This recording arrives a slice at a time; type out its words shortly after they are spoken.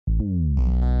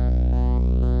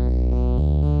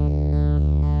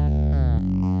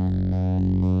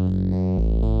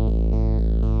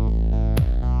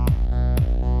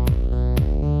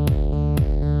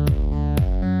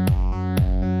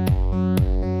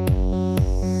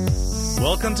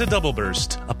Welcome to Double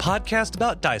Burst, a podcast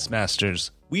about Dice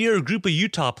Masters. We are a group of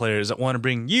Utah players that want to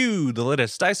bring you the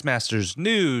latest Dice Masters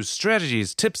news,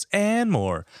 strategies, tips, and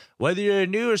more. Whether you're a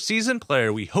new or seasoned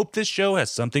player, we hope this show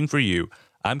has something for you.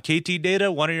 I'm KT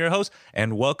Data, one of your hosts,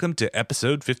 and welcome to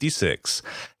episode 56.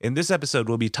 In this episode,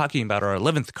 we'll be talking about our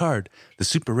 11th card, the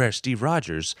super rare Steve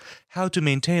Rogers, how to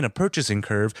maintain a purchasing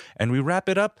curve, and we wrap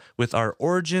it up with our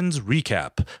Origins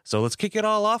recap. So let's kick it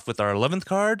all off with our 11th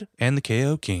card and the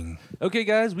KO King. Okay,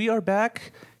 guys, we are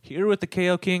back here with the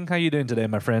KO King. How you doing today,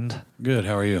 my friend? Good.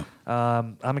 How are you?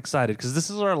 I'm excited because this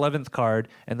is our 11th card,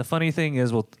 and the funny thing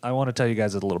is, I want to tell you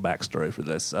guys a little backstory for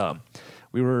this.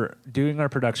 We were doing our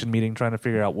production meeting trying to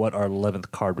figure out what our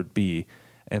 11th card would be,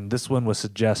 and this one was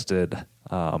suggested,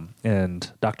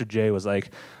 and Dr. J was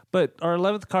like, but our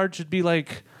 11th card should be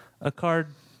like a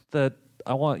card that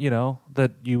I want,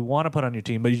 that you want to put on your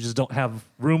team, but you just don't have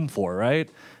room for, right?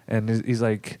 And he's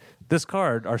like, this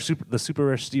card, the super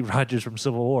rare Steve Rogers from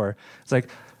Civil War, it's like,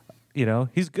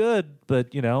 he's good,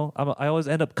 but I always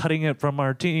end up cutting it from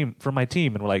my team,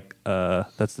 and we're like,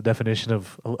 that's the definition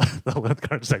of the 11th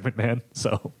card segment, man.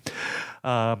 So,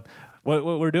 what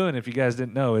we're doing, if you guys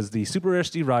didn't know, is the super rare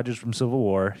Steve Rogers from Civil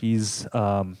War. He's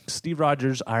Steve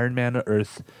Rogers, Iron Man of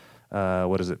Earth.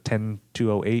 What is it?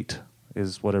 10208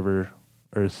 is whatever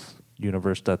Earth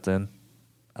universe that's in.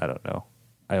 I don't know.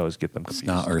 I always get them confused. It's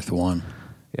not Earth 1.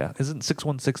 Yeah, isn't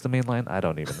 616 the main line? I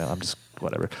don't even know. I'm just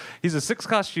whatever. He's a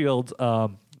 6-cost shield,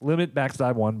 limit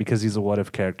backstab 1 because he's a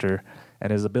what-if character,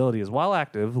 and his ability is while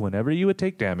active, whenever you would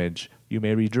take damage, you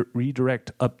may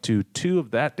redirect up to 2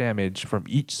 of that damage from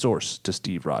each source to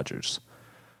Steve Rogers.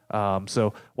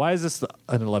 So why is this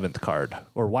an 11th card?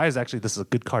 Or why is actually this a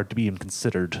good card to be even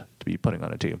considered to be putting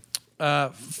on a team?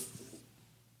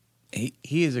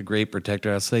 He is a great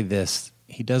protector. I'll say this.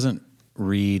 He doesn't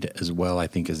read as well, I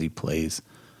think, as he plays.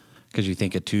 Because you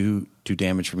think of 2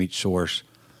 damage from each source.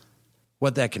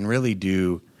 What that can really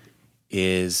do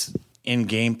is, in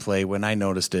gameplay, when I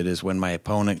noticed it, is when my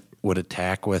opponent would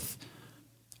attack with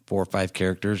 4 or 5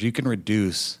 characters, you can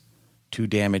reduce 2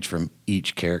 damage from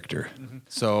each character. Mm-hmm.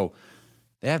 So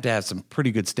they have to have some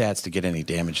pretty good stats to get any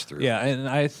damage through. Yeah, and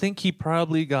I think he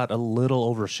probably got a little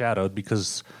overshadowed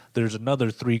because there's another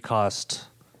 3-cost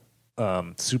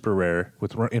super rare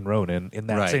in Ronin in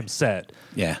that same set.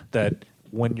 Yeah. That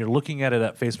when you're looking at it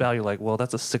at face value, like, well,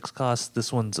 that's a 6-cost,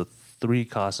 this one's a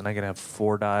 3-cost, and I can have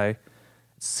 4 die. It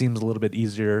seems a little bit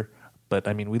easier, but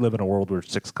I mean, we live in a world where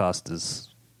 6-cost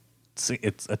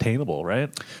it's attainable, right?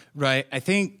 Right. I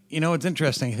think, it's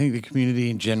interesting. I think the community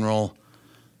in general,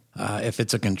 if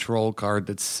it's a control card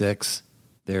that's 6,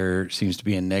 there seems to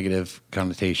be a negative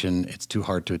connotation. It's too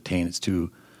hard to attain. It's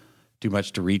too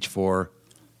much to reach for.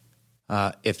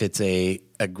 If it's a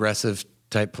aggressive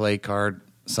type play card,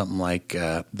 something like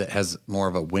that has more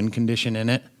of a win condition in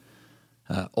it,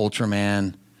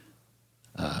 Ultraman,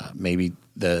 maybe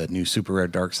the new super rare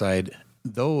Darkseid,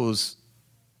 those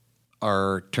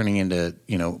are turning into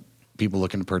people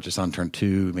looking to purchase on turn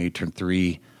 2, maybe turn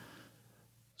 3.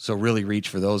 So really reach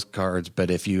for those cards. But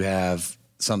if you have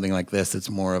something like this that's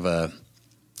more of a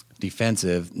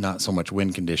defensive, not so much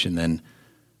win condition, then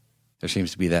there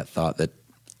seems to be that thought that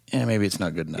maybe it's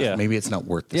not good enough. Yeah. Maybe it's not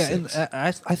worth the 6. And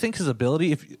I think his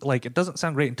ability, it doesn't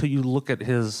sound great until you look at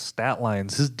his stat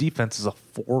lines. His defense is a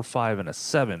 4, 5, and a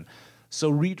 7.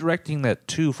 So redirecting that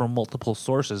 2 from multiple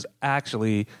sources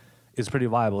actually is pretty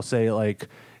viable. Say,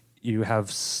 you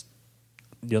have,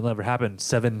 you'll never happen,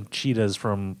 7 cheetahs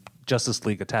from Justice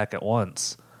League attack at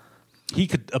once. He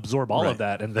could absorb all of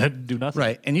that and then do nothing.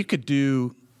 Right, and you could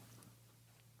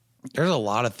there's a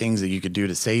lot of things that you could do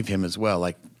to save him as well.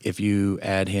 Like if you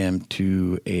add him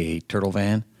to a turtle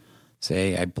van,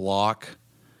 say I block,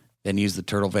 then use the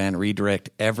turtle van,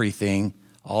 redirect everything,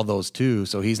 all those 2,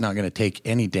 so he's not going to take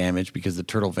any damage because the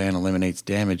turtle van eliminates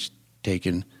damage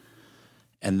taken,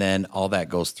 and then all that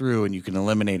goes through and you can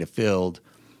eliminate a field.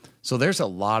 So there's a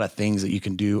lot of things that you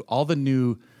can do. All the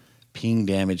new ping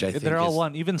damage, I think. They're all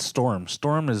one. Even Storm.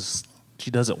 Storm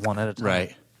she does it 1 at a time.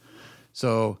 Right.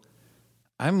 So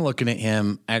I'm looking at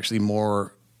him actually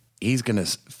more, he's going to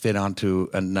fit onto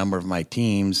a number of my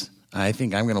teams. I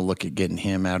think I'm going to look at getting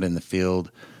him out in the field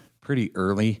pretty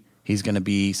early. He's going to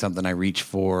be something I reach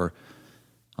for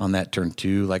on that turn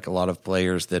 2, like a lot of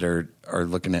players that are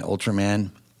looking at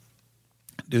Ultraman.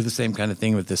 Do the same kind of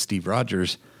thing with this Steve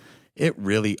Rogers. It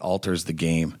really alters the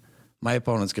game. My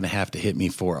opponent's going to have to hit me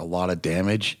for a lot of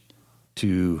damage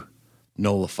to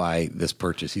nullify this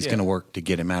purchase. He's going to work to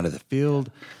get him out of the field.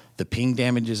 The ping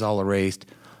damage is all erased.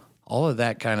 All of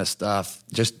that kind of stuff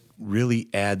just really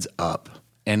adds up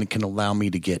and can allow me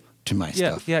to get to my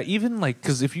stuff. Yeah, even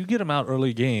because if you get him out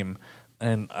early game,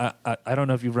 And I don't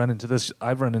know if you've run into this.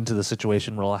 I've run into the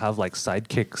situation where I'll have like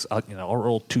sidekicks. I'll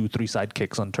roll 2-3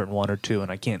 sidekicks on turn 1 or 2,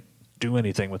 and I can't do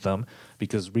anything with them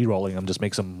because re-rolling them just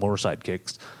makes them more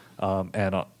sidekicks.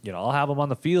 And I'll have them on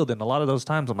the field, and a lot of those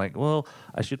times I'm like, well,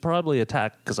 I should probably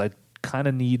attack because I kind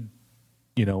of need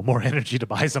more energy to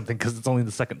buy something because it's only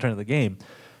the second turn of the game.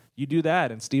 You do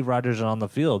that, and Steve Rogers is on the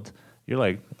field. You're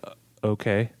like,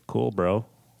 okay, cool, bro.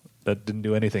 That didn't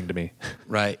do anything to me.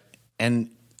 Right. And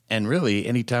really,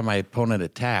 anytime my opponent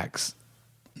attacks,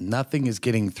 nothing is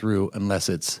getting through unless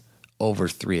it's over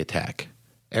 3 attack.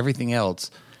 Everything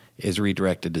else is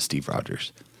redirected to Steve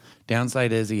Rogers.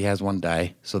 Downside is he has 1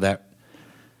 die, so that.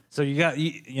 So you got.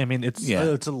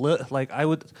 It's like I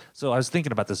would. So I was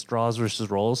thinking about this draws versus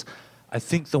rolls. I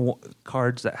think the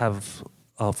cards that have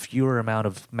a fewer amount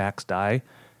of max die,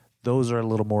 those are a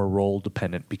little more roll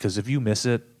dependent because if you miss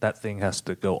it, that thing has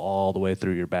to go all the way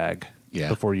through your bag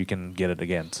before you can get it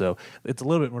again. So it's a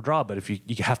little bit more draw, but if you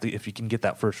can get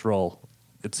that first roll,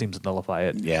 it seems to nullify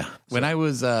it. Yeah. So, when I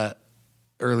was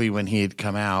early when he had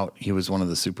come out, he was one of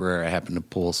the super rare I happened to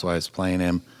pull, so I was playing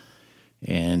him,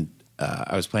 and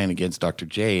I was playing against Dr.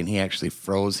 J, and he actually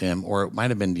froze him, or it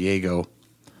might have been Diego.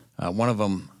 One of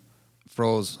them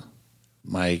froze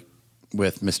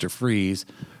with Mr. Freeze,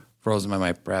 froze him on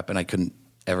my prep, and I couldn't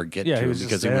ever get to him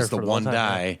because it was the 1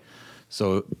 die.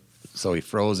 Yeah. So he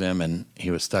froze him, and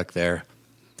he was stuck there.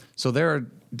 So there are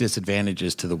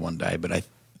disadvantages to the 1 die, but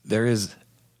there is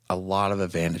a lot of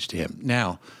advantage to him.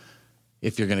 Now,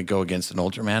 if you're going to go against an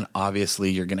Ultraman,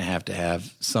 obviously you're going to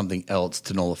have something else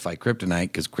to nullify Kryptonite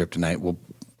because Kryptonite will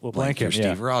blank your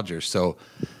Steve Rogers. So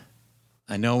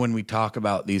I know when we talk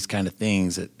about these kind of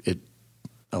things,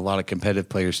 a lot of competitive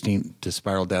players seem to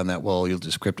spiral down that, well, you'll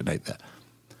just Kryptonite that.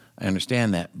 I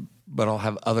understand that, but I'll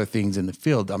have other things in the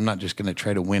field. I'm not just going to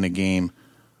try to win a game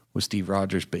with Steve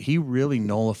Rogers, but he really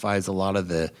nullifies a lot of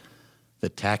the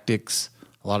tactics,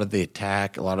 a lot of the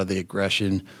attack, a lot of the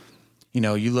aggression.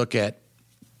 You look at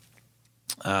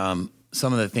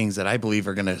some of the things that I believe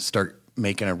are going to start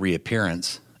making a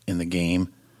reappearance in the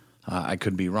game. I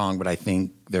could be wrong, but I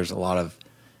think there's a lot of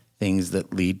things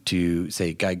that lead to,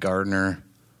 say, Guy Gardner,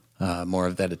 more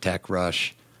of that attack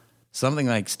rush. Something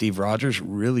like Steve Rogers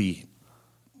really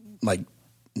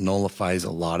nullifies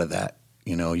a lot of that.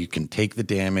 You can take the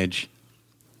damage,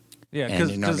 and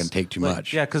you're not going to take too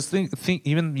much. Yeah, because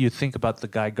even you think about the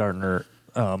Guy Gardner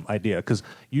idea, because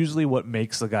usually what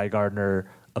makes the Guy Gardner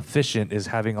efficient is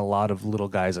having a lot of little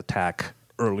guys attack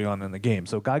early on in the game.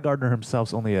 So Guy Gardner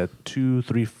himself's only a 2,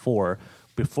 3, 4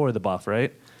 before the buff,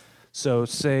 right? So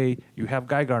say you have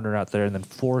Guy Gardner out there and then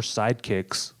 4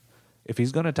 sidekicks. If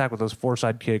he's going to attack with those 4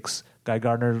 sidekicks, Guy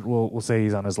Gardner will say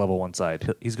he's on his level 1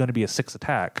 side. He's going to be a 6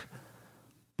 attack,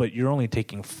 but you're only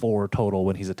taking 4 total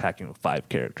when he's attacking with 5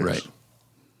 characters.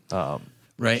 Right.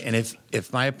 Right. And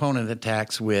if my opponent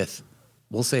attacks with,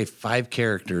 we'll say 5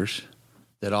 characters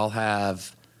that all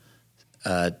have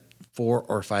 4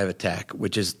 or 5 attack,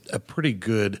 which is a pretty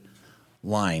good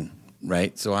line,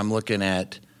 right? So I'm looking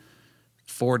at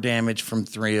 4 damage from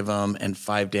 3 of them and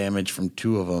 5 damage from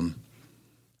 2 of them.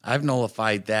 I've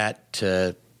nullified that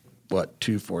to,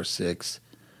 2, 4, 6,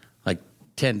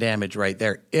 10 damage right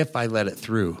there if I let it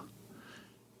through.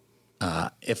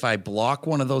 If I block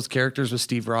one of those characters with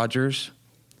Steve Rogers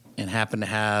and happen to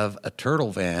have a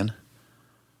Turtle Van,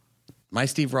 my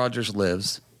Steve Rogers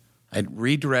lives. I'd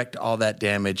redirect all that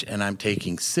damage, and I'm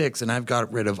taking 6, and I've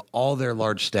got rid of all their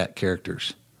large stat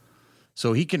characters.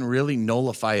 So he can really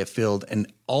nullify a field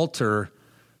and alter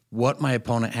what my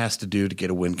opponent has to do to get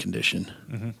a win condition.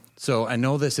 Mm-hmm. So I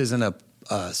know this isn't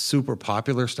a super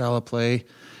popular style of play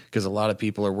because a lot of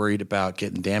people are worried about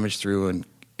getting damage through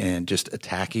and just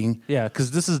attacking. Yeah,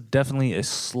 because this is definitely a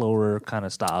slower kind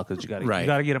of style because you got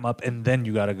to get them up, and then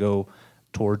you got to go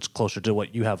towards closer to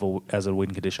what you have as a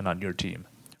win condition on your team.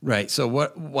 Right. So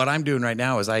what I'm doing right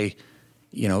now is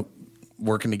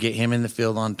working to get him in the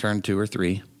field on turn 2 or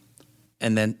 3,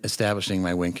 and then establishing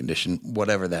my win condition,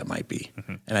 whatever that might be.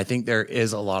 Mm-hmm. And I think there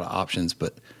is a lot of options,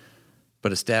 but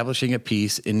establishing a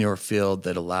piece in your field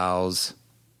that allows,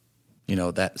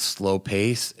 that slow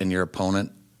pace and your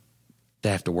opponent to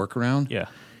have to work around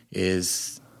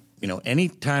is,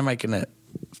 anytime I can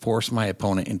force my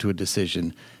opponent into a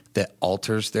decision that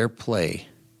alters their play,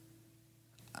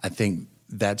 I think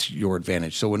that's your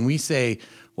advantage. So when we say,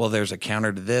 well, there's a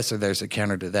counter to this or there's a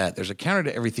counter to that, there's a counter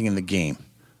to everything in the game.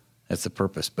 That's the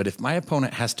purpose. But if my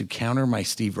opponent has to counter my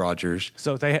Steve Rogers...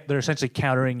 So they're essentially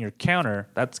countering your counter.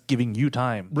 That's giving you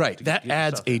time. Right. That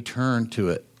adds a turn to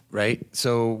it, right?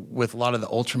 So with a lot of the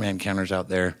Ultraman counters out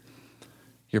there,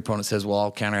 your opponent says, well,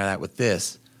 I'll counter that with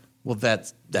this. Well,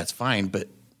 that's fine, but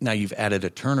now you've added a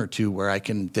turn or two where I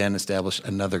can then establish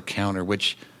another counter,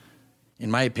 which,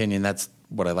 in my opinion, that's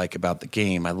what I like about the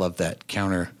game. I love that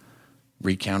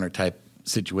recounter type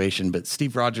situation. But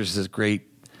Steve Rogers is a great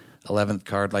 11th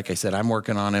card. Like I said, I'm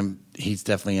working on him. He's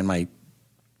definitely in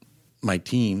my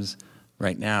teams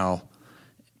right now.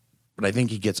 But I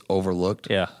think he gets overlooked.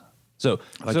 Yeah. So,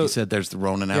 you said, there's the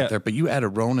Ronin out there. But you add a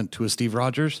Ronin to a Steve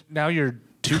Rogers. Now you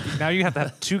have to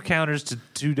have two counters to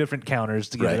two different counters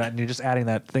to get Right. it, and you're just adding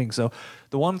that thing. So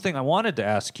the one thing I wanted to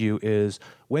ask you is,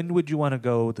 when would you want to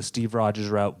go the Steve Rogers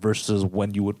route versus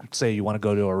when you would say you want to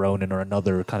go to a Ronin or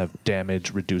another kind of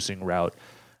damage reducing route?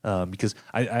 Because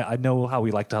I know how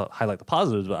we like to highlight the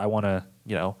positives, but I want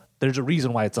to, there's a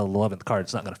reason why it's an 11th card.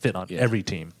 It's not going to fit on every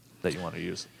team that you want to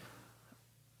use.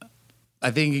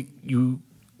 I think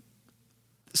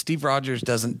Steve Rogers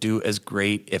doesn't do as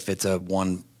great if it's a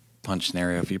one-punch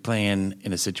scenario. If you're playing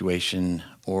in a situation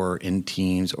or in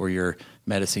teams or your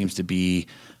meta seems to be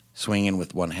swinging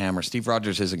with one hammer, Steve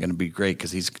Rogers isn't going to be great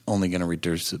because he's only going to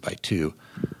reduce it by 2.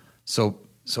 So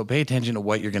pay attention to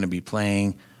what you're going to be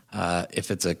playing. If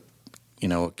it's a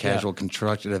casual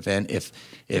constructed event, if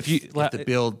the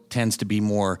build tends to be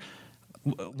more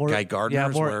Guy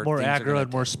Gardner's, more aggro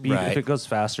and more speed. Right. If it goes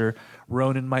faster,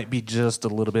 Ronin might be just a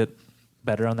little bit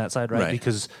better on that side, right?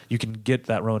 Because you can get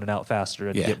that Ronin out faster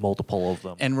and get multiple of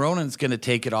them. And Ronin's going to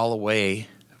take it all away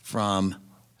from,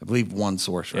 I believe, one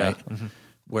source, right? Yeah. Mm-hmm.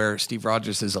 Where Steve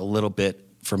Rogers is a little bit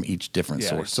from each different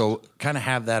source. So kind of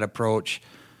have that approach.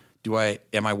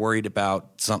 Am I worried about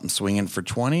something swinging for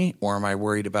 20, or am I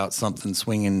worried about something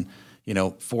swinging,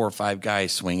 4 or 5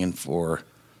 guys swinging for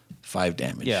 5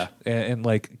 damage? Yeah, and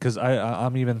because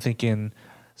I'm even thinking,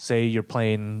 say you're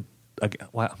playing.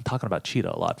 I'm talking about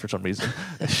Cheetah a lot for some reason.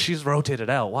 She's rotated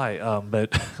out. Why?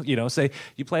 But say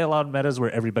you play a lot of metas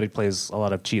where everybody plays a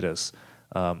lot of Cheetahs.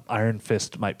 Iron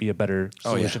Fist might be a better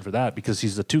solution for that because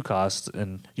he's the 2 cost,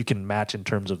 and you can match in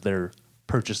terms of their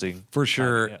purchasing. For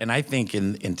sure. And I think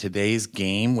in today's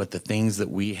game, with the things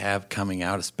that we have coming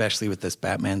out, especially with this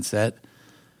Batman set,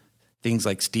 things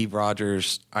like Steve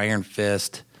Rogers, Iron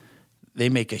Fist, they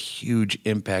make a huge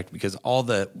impact because all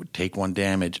the take 1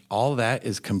 damage, all that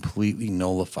is completely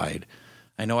nullified.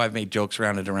 I know I've made jokes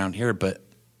around here, but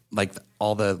like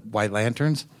all the White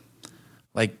Lanterns,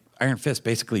 like Iron Fist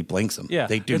basically blinks them. Yeah,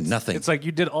 they do nothing. It's like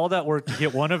you did all that work to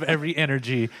get one of every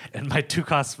energy, and my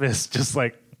 2-cost fist just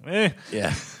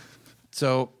Yeah.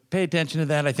 So pay attention to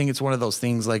that. I think it's one of those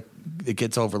things like it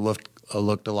gets overlooked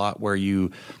a lot where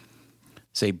you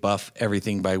say buff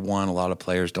everything by 1. A lot of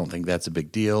players don't think that's a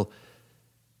big deal,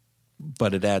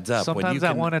 but it adds up. Sometimes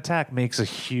that one attack makes a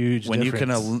huge difference. You can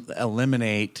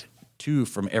eliminate 2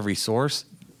 from every source,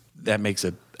 that makes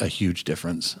a huge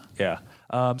difference. Yeah.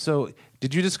 So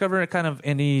did you discover kind of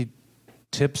any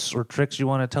tips or tricks you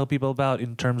want to tell people about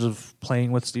in terms of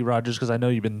playing with Steve Rogers? Because I know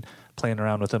you've been playing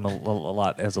around with him a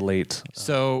lot as of late.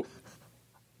 So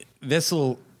this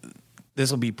will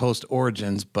be post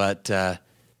Origins, but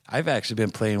I've actually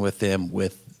been playing with him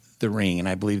with the Ring, and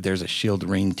I believe there's a Shield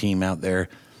Ring team out there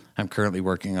I'm currently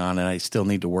working on, and I still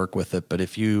need to work with it. But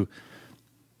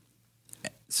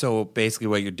so basically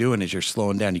what you're doing is you're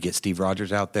slowing down. You get Steve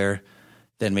Rogers out there,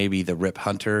 then maybe the Rip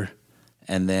Hunter,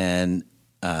 and then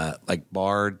like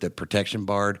Bard, the Protection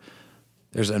Bard.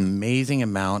 There's an amazing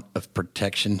amount of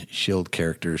protection shield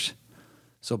characters.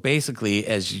 So basically,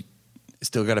 as you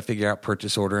still got to figure out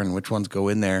purchase order and which ones go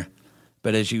in there,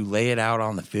 but as you lay it out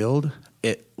on the field,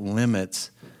 it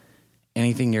limits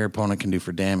anything your opponent can do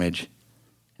for damage,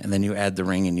 and then you add the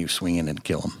Ring and you swing in and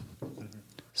kill them.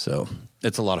 So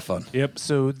it's a lot of fun. Yep.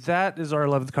 So that is our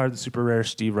 11th card, the super rare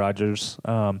Steve Rogers.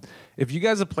 If you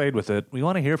guys have played with it, we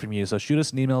want to hear from you. So shoot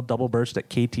us an email,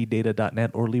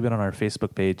 doubleburst@ktdata.net, or leave it on our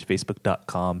Facebook page,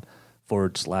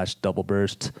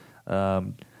 facebook.com/doubleburst.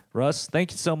 Russ,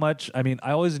 thank you so much. I mean,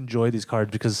 I always enjoy these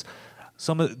cards because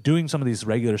doing some of these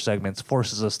regular segments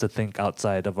forces us to think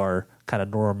outside of our kind of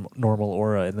normal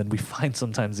aura, and then we find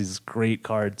sometimes these great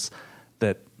cards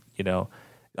that,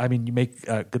 I mean, you make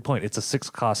a good point. It's a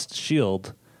 6-cost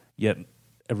shield, yet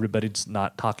everybody's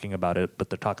not talking about it, but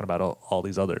they're talking about all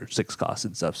these other 6 costs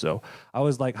and stuff. So I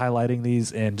always like highlighting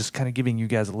these and just kind of giving you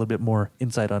guys a little bit more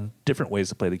insight on different ways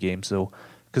to play the game. So,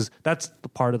 because that's the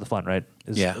part of the fun, right?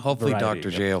 Hopefully variety.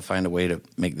 Dr. J will find a way to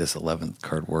make this 11th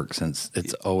card work since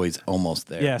it's always almost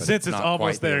there. Yeah, since it's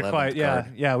almost there, quite.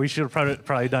 Yeah, we should have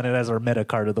probably done it as our meta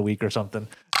card of the week or something.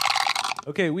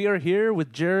 Okay, we are here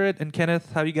with Jared and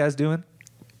Kenneth. How you guys doing?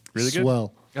 Really good.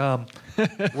 Swell.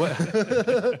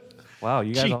 Wow,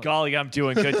 you guys. Gee golly, I'm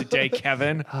doing good today,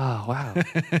 Kevin. Oh wow!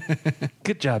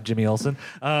 Good job, Jimmy Olsen.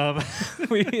 Our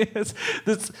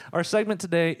segment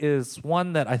today is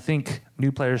one that I think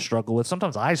new players struggle with.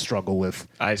 Sometimes I struggle with.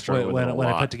 I struggle with when it a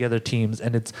I lot. put together teams,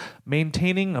 and it's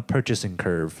maintaining a purchasing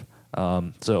curve.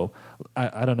 So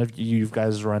I don't know if you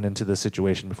guys run into this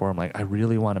situation before. I'm like, I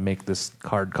really want to make this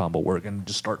card combo work, and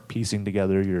just start piecing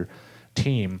together your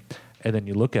team, and then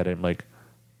you look at it and like,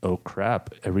 oh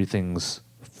crap, everything's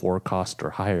 4 cost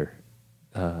or higher.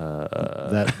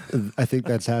 That I think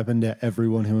that's happened to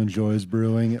everyone who enjoys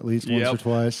brewing at least once Yep. or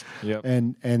twice. Yep.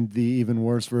 And the even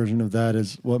worse version of that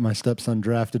is what my stepson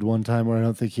drafted one time, where I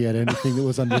don't think he had anything that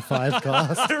was under 5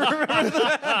 cost.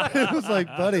 It was like,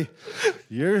 buddy,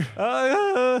 you're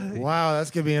wow,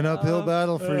 that's gonna be an uphill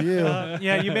battle for you.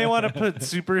 Yeah, you may want to put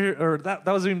superhero, or that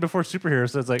was even before superhero.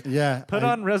 So it's like, Yeah, put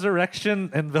on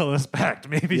Resurrection and Villainous Pact.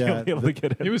 Maybe Yeah, you'll be able to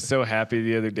get it. He was so happy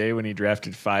the other day when he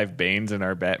drafted 5 Banes in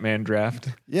our Batman draft.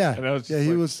 Yeah, And I was just yeah, he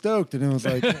like- was stoked, and it was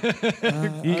like,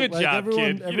 Good like job, everyone,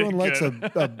 kid. You everyone did likes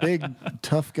good. a big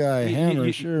tough guy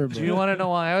hammer, sure. Do you want to know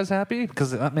why I was happy?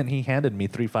 Because that meant he handed me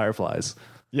 3 Fireflies.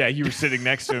 Yeah, you were sitting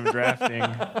next to him drafting.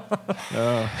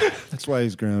 That's why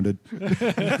he's grounded.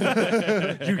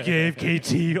 You gave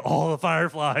KT all the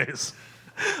Fireflies.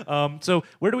 So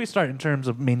where do we start in terms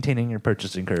of maintaining your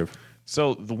purchasing curve?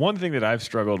 So the one thing that I've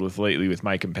struggled with lately with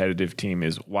my competitive team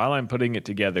is while I'm putting it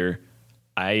together,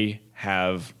 I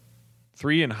have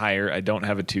 3 and higher. I don't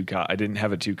have a 2 cost. I didn't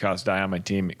have a 2 cost die on my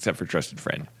team except for Trusted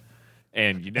Friend.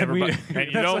 And you never buy,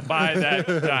 and you don't buy that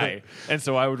die. And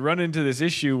so I would run into this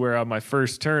issue where on my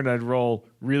first turn I'd roll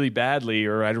really badly,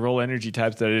 or I'd roll energy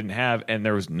types that I didn't have, and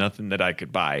there was nothing that I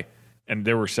could buy. And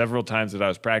there were several times that I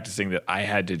was practicing that I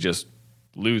had to just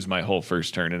lose my whole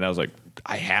first turn. And I was like,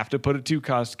 I have to put a 2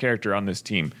 cost character on this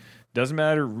team. Doesn't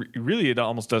matter. Really, it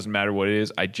almost doesn't matter what it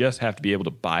is. I just have to be able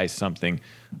to buy something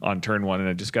on turn 1, and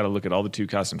I just got to look at all the 2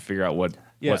 costs and figure out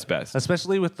what's best.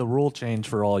 Especially with the rule change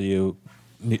for all you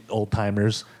old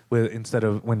timers, with instead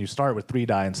of when you start with 3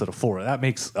 die instead of 4, that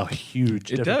makes a huge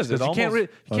difference. does. It 'Cause you can't,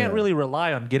 almost- you can't really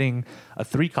rely on getting a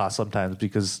 3 cost sometimes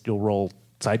because you'll roll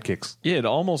sidekicks. Yeah, it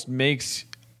almost makes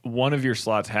one of your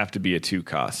slots have to be a 2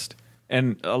 cost.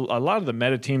 And a lot of the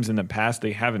meta teams in the past,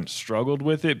 they haven't struggled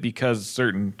with it because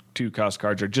certain 2 cost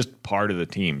cards are just part of the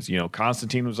teams. You know,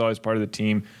 Constantine was always part of the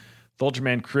team.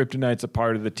 Ultraman Kryptonite's a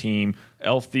part of the team.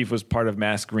 Elf Thief was part of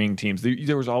Mask Ring teams.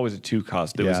 There was always a 2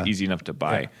 cost that was easy enough to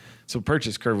buy. Yeah. So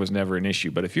purchase curve was never an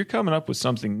issue. But if you're coming up with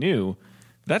something new,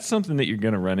 that's something that you're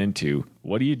going to run into.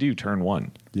 What do you do turn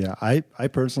 1? Yeah, I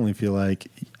personally feel like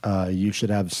you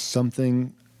should have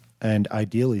something, and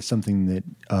ideally something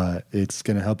that it's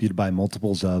going to help you to buy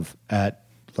multiples of at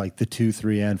like the 2,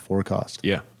 3, and 4 cost.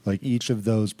 Yeah. Like each of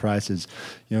those prices.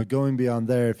 You know, going beyond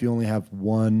there, if you only have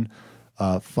one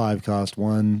 5 cost,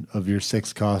 one of your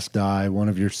 6 cost die, one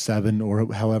of your 7,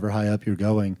 or however high up you're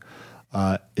going,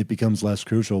 it becomes less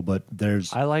crucial. But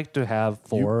there's I like to have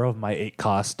 4 of my 8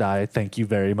 cost die. Thank you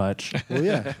very much. well,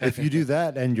 yeah. If you do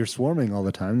that and you're swarming all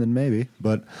the time, then maybe.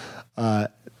 But I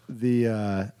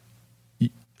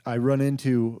run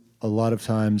into a lot of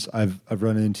times. I've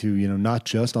run into, you know, not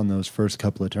just on those first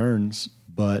couple of turns,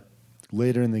 but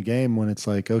later in the game when it's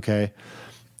like, okay,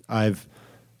 I've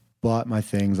bought my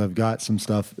things, I've got some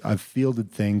stuff, I've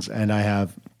fielded things, and I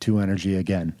have 2 energy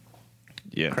again.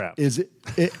 Yeah. Crap. Is it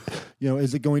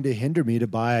is it going to hinder me to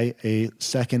buy a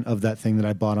second of that thing that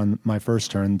I bought on my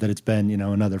first turn that it's been, you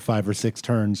know, another 5 or 6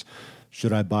 turns?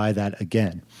 Should I buy that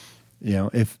again? You know,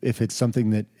 if it's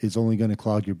something that is only going to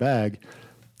clog your bag,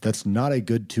 that's not a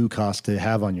good 2 cost to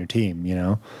have on your team, you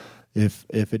know. If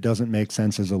it doesn't make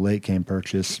sense as a late game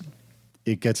purchase,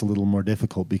 it gets a little more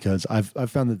difficult because I've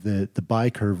found that the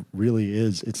buy curve really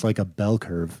is, it's like a bell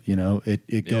curve, you know.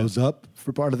 It goes up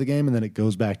for part of the game and then it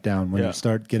goes back down when you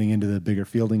start getting into the bigger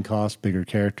fielding costs, bigger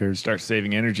characters. Start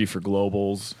saving energy for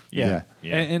globals. Yeah.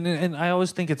 Yeah. And I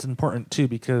always think it's important too,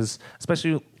 because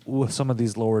especially with some of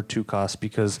these lower 2 costs,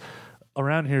 because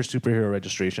around here Superhero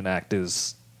Registration Act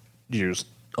is used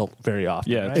very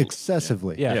often. Yeah. right?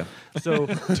 Excessively. Yeah. So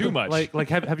Too much. Like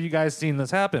have you guys seen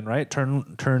this happen, right?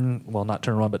 Well, not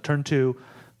turn 1, but turn 2,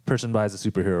 person buys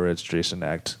the Superhero Registration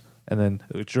Act. And then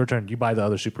it's your turn. You buy the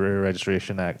other Superhero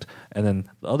Registration Act. And then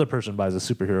the other person buys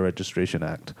the Superhero Registration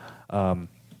Act.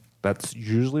 That's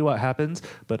usually what happens.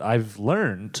 But I've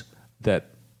learned that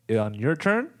on your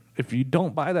turn, if you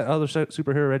don't buy that other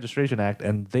Superhero Registration Act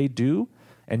and they do,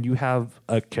 and you have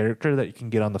a character that you can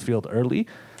get on the field early,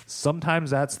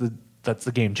 sometimes that's that's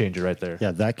the game changer right there.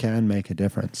 Yeah, that can make a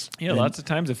difference. Yeah, lots of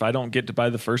times if I don't get to buy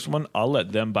the first one, I'll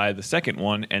let them buy the second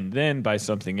one and then buy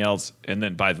something else and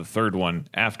then buy the third one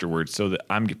afterwards so that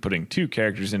I'm putting 2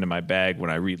 characters into my bag when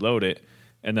I reload it,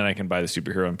 and then I can buy the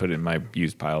superhero and put it in my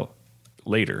used pile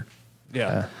later.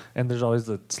 Yeah. And there's always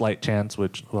the slight chance,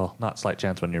 not slight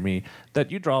chance when you're me, that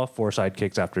you draw 4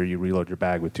 sidekicks after you reload your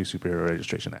bag with 2 superhero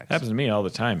registration acts. Happens to me all the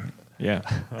time. Yeah.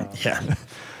 Yeah.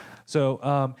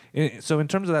 So, so in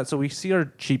terms of that, so we see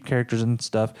our cheap characters and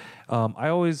stuff. I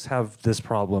always have this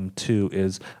problem too.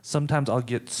 Is sometimes I'll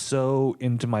get so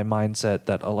into my mindset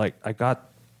that I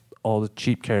got all the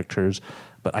cheap characters,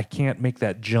 but I can't make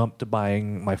that jump to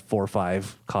buying my 4 or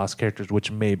 5 cost characters,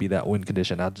 which may be that win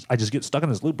condition. I just get stuck in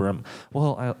this loop where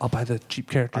I'll buy the cheap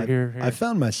character here. I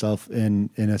found myself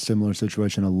in a similar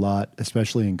situation a lot,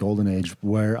 especially in Golden Age,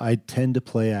 where I tend to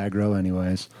play aggro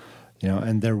anyways.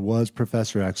 And there was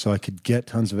Professor X, so I could get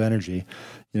tons of energy.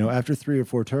 After 3 or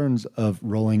 4 turns of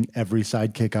rolling every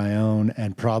sidekick I own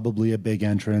and probably a big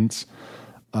entrance,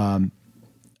 I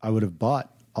would have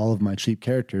bought all of my cheap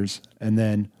characters and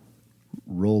then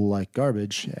roll like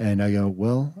garbage. And I go,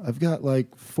 well, I've got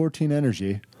like 14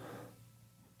 energy,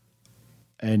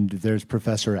 and there's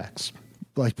Professor X.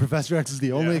 Like, Professor X is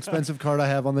the only expensive card I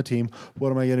have on the team.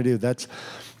 What am I going to do?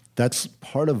 That's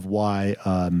part of why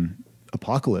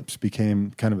Apocalypse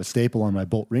became kind of a staple on my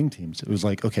Bolt Ring teams. It was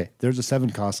like, okay, there's a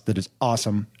 7 cost that is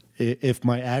awesome. If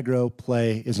my aggro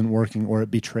play isn't working or it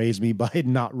betrays me by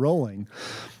not rolling,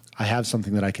 I have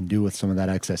something that I can do with some of that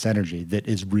excess energy that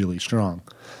is really strong.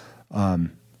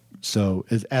 So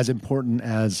as important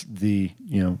as the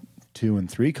 2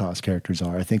 and 3 cost characters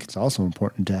are, I think it's also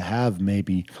important to have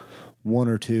maybe 1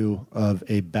 or 2 of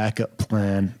a backup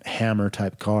plan hammer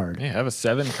type card. Yeah, have a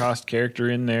 7 cost character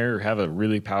in there, or have a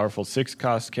really powerful 6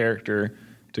 cost character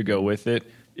to go with it.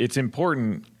 It's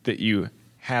important that you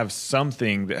have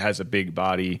something that has a big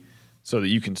body so that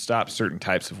you can stop certain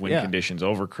types of win conditions,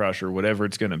 overcrush or whatever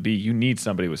it's going to be. You need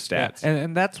somebody with stats. Yeah.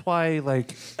 And that's why,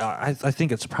 I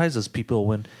think it surprises people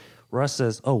when Russ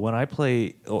says, when I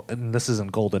play, and this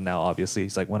isn't Golden now, obviously.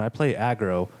 He's like, when I play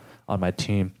aggro on my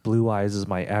team, Blue Eyes is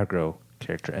my aggro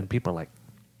character. And people are like,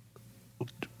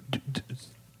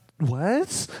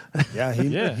 what? Yeah,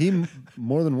 he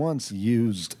more than once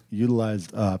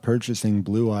utilized purchasing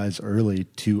Blue Eyes early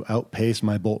to outpace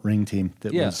my Bolt Ring team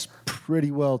that was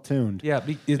pretty well tuned. Yeah, I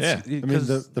mean,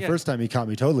 the first time he caught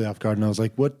me totally off guard, and I was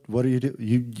like, "What are you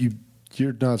doing?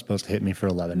 You're not supposed to hit me for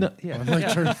 11." No, yeah. I'm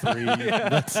like, turn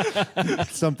 3.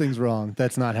 Something's wrong.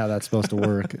 That's not how that's supposed to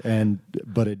work.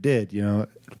 But it did.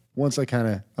 Once I kind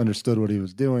of understood what he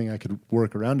was doing, I could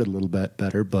work around it a little bit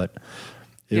better. But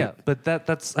but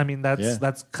that's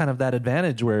kind of that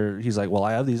advantage where he's like, well,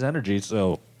 I have these energies,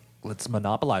 so let's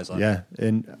monopolize on it. Yeah,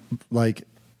 and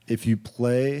if you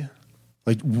play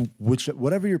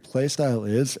whatever your play style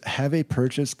is, have a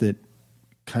purchase that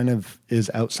kind of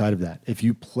is outside of that. If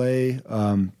you play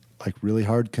really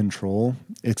hard control,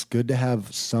 it's good to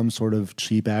have some sort of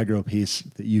cheap aggro piece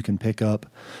that you can pick up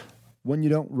when you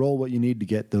don't roll what you need to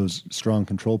get those strong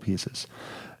control pieces.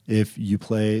 If you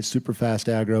play super fast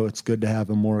aggro, it's good to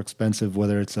have a more expensive,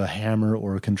 whether it's a hammer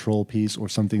or a control piece or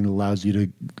something that allows you to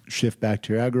shift back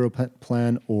to your aggro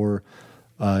plan or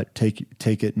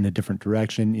take it in a different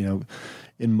direction.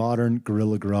 In Modern,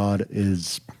 Gorilla Grodd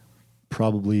is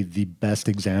probably the best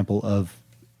example of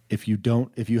if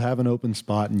you have an open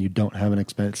spot and you don't have an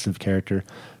expensive character,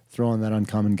 throw on that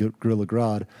uncommon Gorilla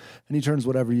Grodd, and he turns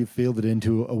whatever you fielded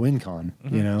into a win con.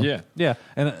 Yeah.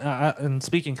 And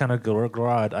speaking kind of Gorilla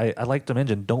Grodd, I like to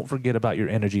mention, don't forget about your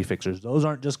energy fixers. Those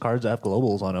aren't just cards that have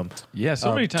globals on them. Yeah,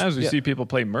 so many times we see people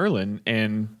play Merlin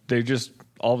and they just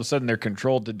all of a sudden they're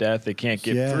controlled to death. They can't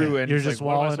get through, and you're just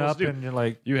walling up, and you're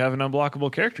like, you have an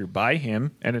unblockable character. Buy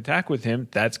him and attack with him.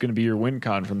 That's going to be your win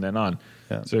con from then on.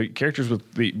 Yeah. So characters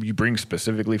you bring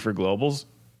specifically for globals,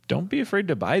 don't be afraid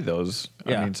to buy those.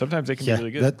 Yeah. I mean, sometimes they can be really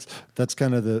good. That's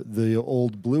kind of the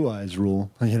old Blue Eyes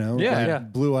rule, Yeah.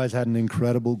 Blue Eyes had an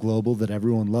incredible global that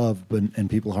everyone loved, and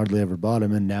people hardly ever bought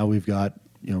him. And now we've got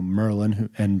Merlin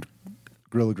and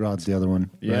Gorilla Grodd's the other one,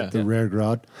 right? The rare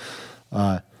Grodd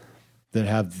that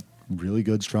have really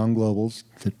good strong globals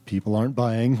that people aren't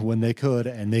buying when they could,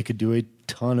 and they could do a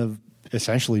ton of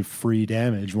essentially free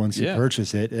damage once you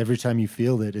purchase it. Every time you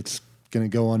field it, it's going to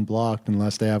go unblocked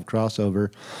unless they have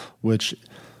crossover, which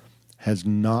has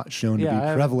not shown to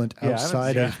be prevalent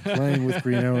outside of playing with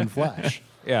Green Arrow and Flash.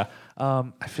 Yeah.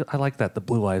 I like that, the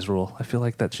Blue Eyes rule. I feel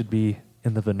like that should be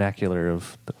in the vernacular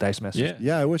of the Dice Masters. Yeah.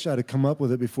 Yeah, I wish I'd have come up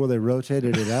with it before they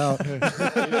rotated it out.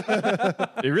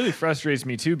 It really frustrates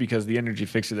me too because the energy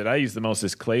fixer that I use the most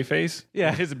is Clayface. Yeah.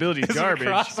 And his ability is It's a garbage.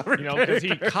 crossover Because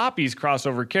he copies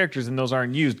crossover characters and those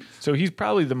aren't used. So he's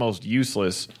probably the most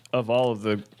useless of all of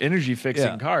the energy fixing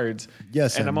Yeah. cards.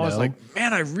 Yes and and I'm always no. like,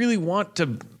 man, I really want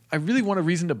a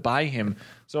reason to buy him.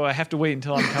 So I have to wait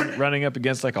until I'm running up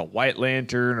against like a White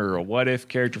Lantern or a What If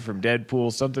character from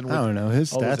Deadpool, something. With I don't know.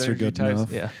 His all those stats are energy good types.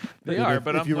 enough. Yeah. They If- are, if,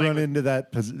 but if I'm you playing run with- into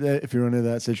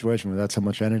that situation where that's how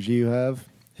much energy you have,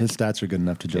 his stats are good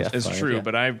enough to justify. It's it. true, Yeah.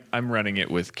 but I'm running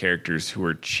it with characters who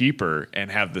are cheaper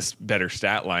and have this better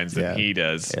stat lines than Yeah. he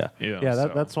does. Yeah, You know, that,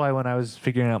 so. that's why when I was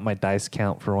figuring out my dice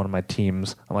count for one of my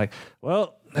teams, I'm like,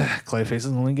 well, Clayface is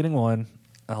only getting one.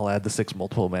 I'll add the 6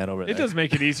 multiple man over there. It does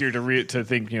make it easier to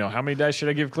think, how many dice should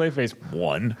I give Clayface?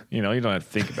 1. You don't have to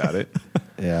think about it.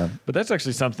 Yeah. But that's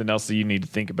actually something else that you need to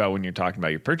think about when you're talking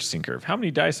about your purchasing curve. How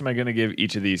many dice am I going to give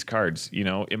each of these cards? Am I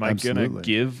going to Absolutely.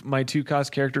 give my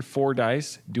 2-cost character 4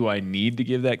 dice? Do I need to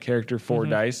give that character 4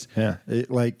 dice? Yeah,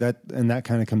 like that, and that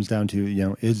kind of comes down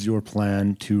to is your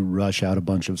plan to rush out a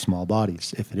bunch of small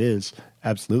bodies? If it is,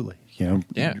 absolutely,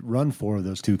 Yeah. run 4 of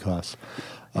those 2 costs.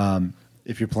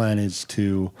 If your plan is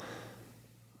to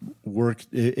work,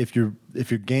 if your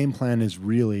game plan is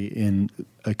really in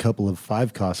a couple of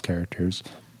 5-cost characters,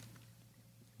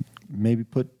 maybe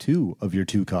put 2 of your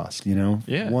 2 costs.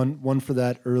 Yeah. One for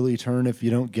that early turn if you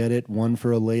don't get it, 1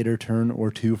 for a later turn,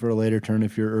 or 2 for a later turn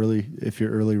if your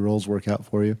early rolls work out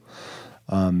for you.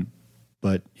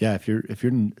 But yeah, if you're,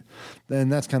 then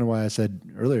that's kind of why I said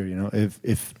earlier,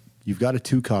 if you've got a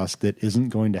 2-cost that isn't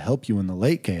going to help you in the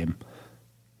late game,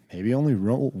 maybe only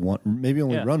roll one,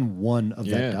 run 1 of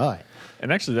that die.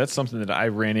 And actually, that's something that I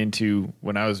ran into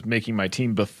when I was making my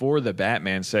team before the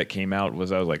Batman set came out. I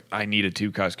was like, I need a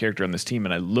 2-cost character on this team,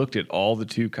 and I looked at all the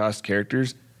 2-cost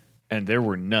characters, and there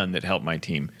were none that helped my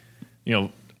team.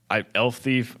 Elf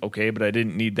Thief, okay, but I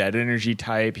didn't need that energy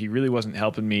type. He really wasn't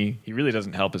helping me. He really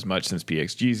doesn't help as much since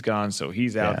PXG's gone, so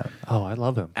he's out. Yeah. Oh, I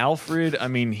love him. Alfred,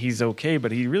 he's okay,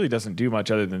 but he really doesn't do much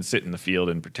other than sit in the field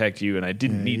and protect you, and I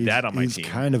didn't need that on my he's team.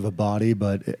 kind of a body,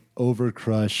 but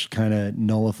Overcrush kind of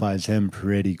nullifies him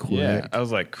pretty quick. Yeah, I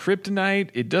was like, Kryptonite,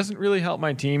 it doesn't really help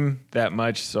my team that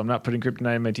much, so I'm not putting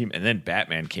Kryptonite in my team. And then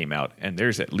Batman came out, and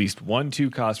there's at least 1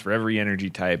 2-cost for every energy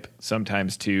type,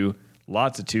 sometimes 2.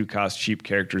 Lots of 2-cost cheap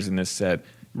characters in this set.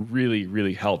 Really,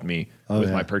 really helped me with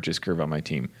my purchase curve on my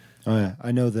team. Oh yeah,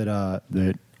 I know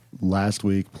that last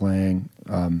week playing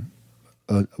one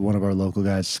of our local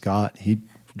guys, Scott, he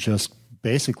just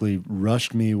basically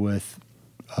rushed me with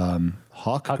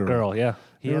Hawk Girl, yeah.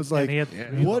 It was like,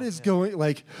 what is going?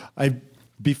 Like,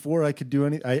 before I could do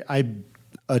any, I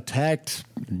attacked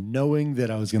knowing that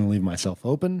I was going to leave myself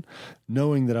open,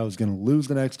 knowing that I was going to lose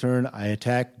the next turn. I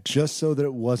attacked just so that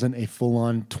it wasn't a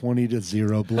full-on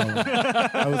 20-0 blow.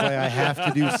 I was like, I have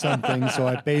to do something. So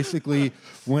I basically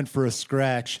went for a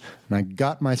scratch, and I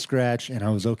got my scratch, and I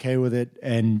was okay with it.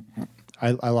 And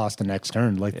I lost the next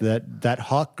turn. Like that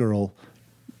Hawk Girl.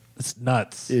 It's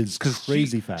nuts. Is 'Cause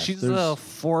crazy fast. She's There's- a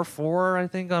 4/4, I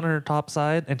think, on her top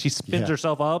side, and she spins Yeah.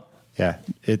 herself up. Yeah,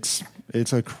 it's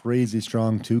a crazy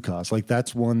strong 2-cost. Like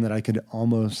that's one that I could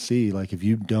almost see. Like if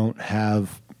you don't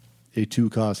have a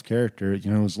 2-cost character,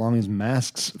 as long as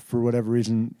masks for whatever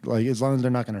reason, like as long as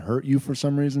they're not going to hurt you for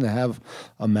some reason, to have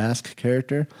a mask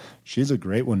character, she's a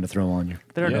great one to throw on you.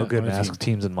 There are no good on a mask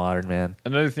team. teams in Modern, man.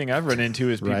 Another thing I've run into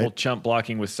is people Right. chump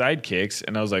blocking with sidekicks,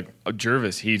 and I was like,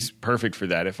 Jervis, he's perfect for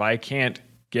that. If I can't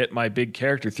get my big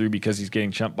character through because he's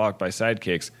getting chump blocked by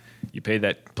sidekicks, you pay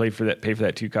for that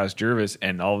 2-cost Jervis,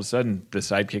 and all of a sudden the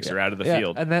sidekicks are out of the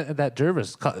field. And that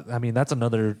Jervis, that's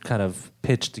another kind of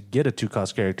pitch to get a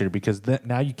 2-cost character because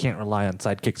now you can't rely on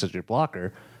sidekicks as your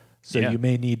blocker. So Yeah. you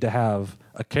may need to have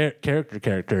a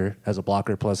character as a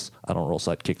blocker. Plus, I don't roll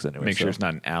sidekicks anyway. Make sure it's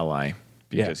not an ally,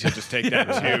 because he'll just take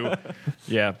that too.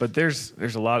 Yeah, but there's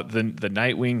a lot of the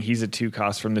Nightwing. He's a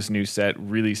 2-cost from this new set,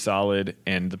 really solid,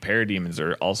 and the Parademons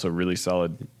are also really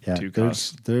solid Yeah,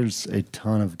 2-costs. there's a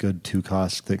ton of good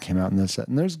 2-costs that came out in this set,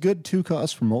 and there's good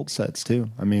 2-costs from old sets too.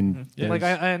 I mean, Yeah. Like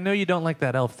I know you don't like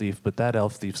that Elf Thief, but that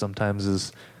Elf Thief sometimes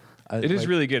is. It is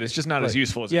really good. It's just not as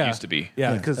useful as it used to be.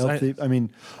 Yeah, because Elf Thief,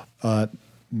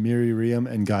 Miri Riem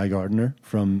and Guy Gardner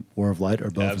from War of Light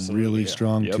are both Absolutely, really yeah.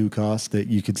 strong Yep. 2-costs that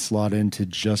you could slot into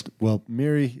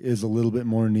Miri is a little bit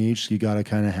more niche. You got to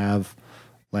kind of have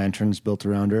lanterns built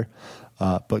around her.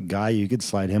 But Guy, you could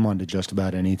slide him onto just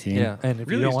about any team. yeah, and if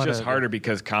Really, you don't it's want just harder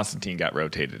because Constantine got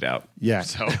rotated out. Yeah.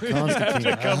 So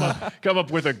Constantine. come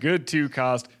up with a good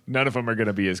 2-cost. None of them are going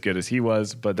to be as good as he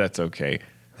was, but that's okay.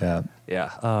 Yeah.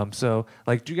 Yeah. So,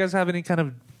 like, do you guys have any kind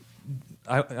of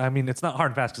I mean, it's not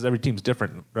hard and fast because every team's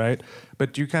different, right?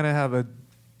 But do you kind of have a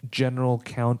general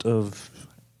count of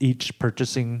each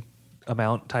purchasing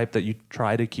amount type that you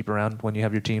try to keep around when you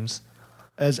have your teams?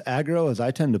 As aggro as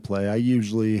I tend to play,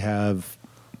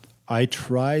 I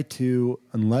try to,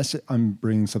 unless I'm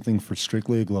bringing something for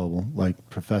strictly a global, like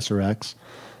Professor X.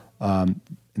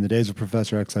 In the days of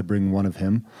Professor X, I bring one of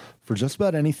him. For just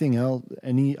about anything else,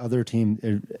 any other team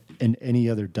and any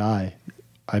other die,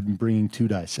 I'm bringing 2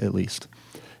 dice at least.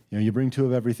 You bring 2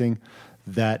 of everything.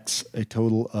 That's a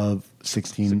total of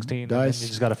 16 dice. You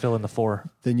just got to fill in the 4.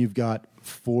 Then you've got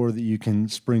 4 that you can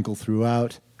sprinkle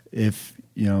throughout. If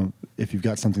you've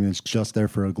got something that's just there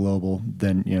for a global,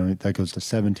 then that goes to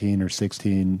 17 or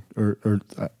 16, or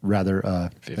rather,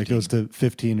 that goes to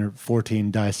 15 or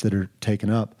 14 dice that are taken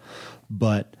up.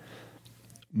 But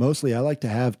mostly, I like to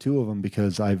have 2 of them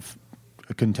because I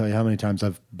couldn't tell you how many times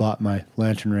I've bought my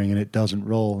lantern ring and it doesn't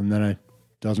roll, and then it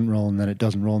doesn't roll, and then it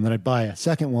doesn't roll, and then I buy a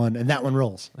second one, and that one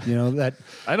rolls. That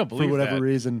I don't believe for whatever that.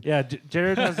 reason. Yeah,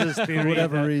 Jared has this theory For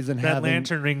whatever that, reason, that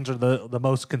lantern rings are the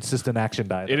most consistent action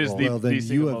die. It is roll. the- Well, then these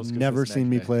you single most have never consistent seen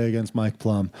me action play against Mike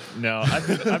Plum. No,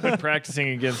 I've been practicing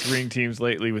against ring teams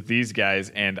lately with these guys,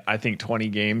 and I think 20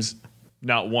 games,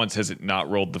 not once has it not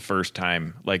rolled the first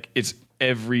time. Like, it's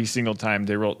every single time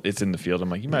they roll, it's in the field. I'm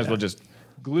like, you might as well just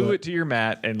glue it to your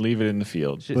mat and leave it in the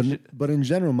field. But in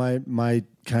general, my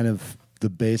kind of the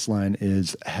baseline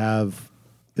is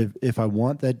if I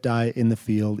want that die in the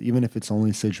field, even if it's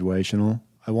only situational,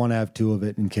 I want to have 2 of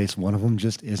it in case one of them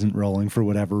just isn't rolling for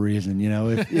whatever reason.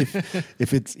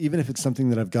 If it's even if it's something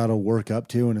that I've got to work up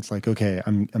to, and it's like, okay,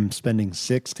 I'm spending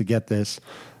 6 to get this,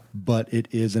 but it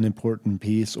is an important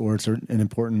piece, or it's an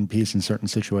important piece in certain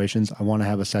situations. I want to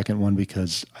have a second one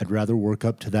because I'd rather work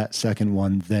up to that second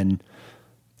one than,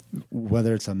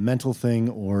 whether it's a mental thing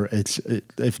or if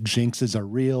jinxes are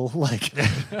real, like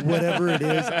whatever it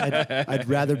is, I'd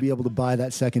rather be able to buy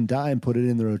that second die and put it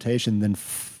in the rotation than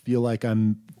feel like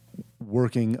I'm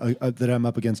working, that I'm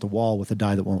up against a wall with a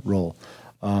die that won't roll.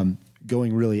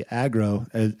 Going really aggro,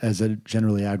 as a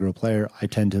generally aggro player, I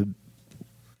tend to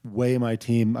weigh my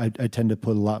team. I tend to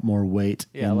put a lot more weight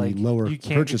in the lower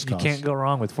purchase costs. You can't go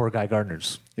wrong with 4 Guy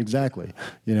Gardeners. Exactly.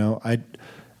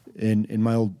 In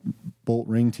my old Bolt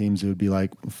Ring teams, it would be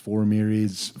like 4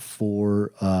 Miris,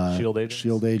 4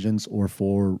 Shield Agents, or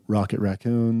 4 Rocket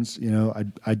Raccoons.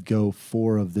 I'd go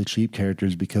 4 of the cheap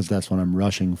characters because that's what I'm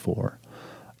rushing for.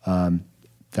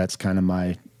 That's kind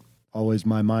of always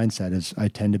my mindset is I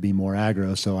tend to be more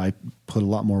aggro, so I put a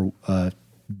lot more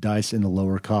dice in the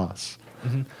lower costs.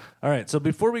 Mm-hmm. All right. So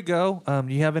before we go,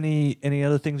 do you have any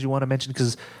other things you want to mention?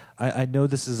 Because I know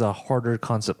this is a harder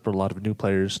concept for a lot of new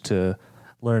players to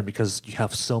learn because you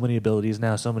have so many abilities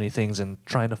now, so many things, and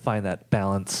trying to find that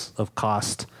balance of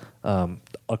cost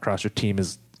across your team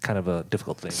is kind of a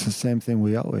difficult thing. It's the same thing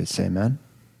we always say, man.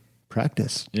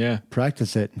 Practice. Yeah.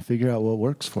 Practice it and figure out what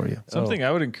works for you. Something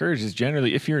I would encourage is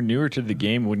generally, if you're newer to the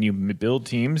game, when you build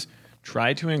teams,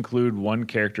 try to include 1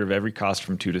 character of every cost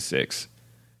from 2 to 6.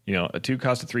 A 2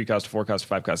 cost, a 3 cost, a 4 cost, a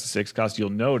 5 cost, a 6 cost. You'll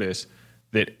notice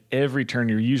that every turn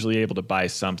you're usually able to buy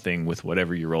something with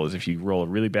whatever your roll is. If you roll a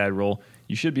really bad roll,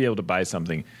 you should be able to buy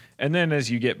something. And then as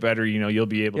you get better, you'll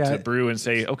be able to brew and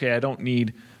say, okay, I don't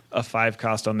need a 5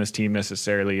 cost on this team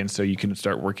necessarily, and so you can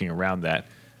start working around that.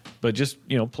 But just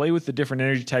play with the different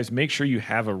energy types. Make sure you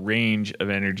have a range of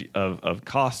energy of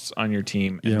costs on your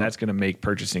team, and that's going to make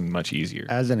purchasing much easier.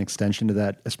 As an extension to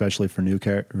that, especially for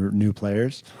new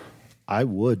players, I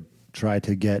would try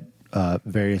to get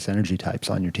various energy types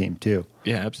on your team too.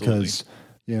 Yeah, absolutely. Because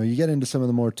you get into some of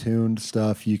the more tuned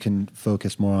stuff, you can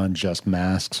focus more on just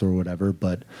masks or whatever.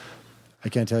 But I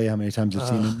can't tell you how many times I've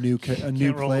seen a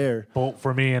new player Bolt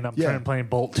for me, and I'm playing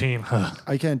Bolt team.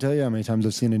 I can't tell you how many times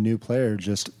I've seen a new player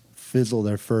just fizzle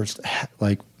their first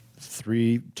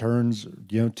 3 turns,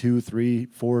 2, 3,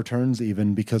 4 turns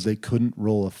even, because they couldn't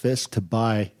roll a fist to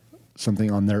buy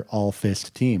something on their all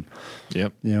fist team.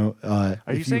 Yep. Are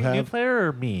you saying new player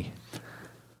or me?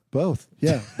 Both.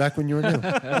 Yeah. Back when you were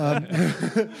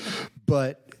new.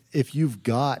 But if you've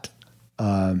got,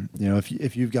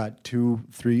 if you've got 2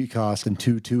 3 cost and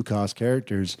 2 cost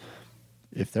characters,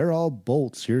 if they're all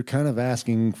bolts, you're kind of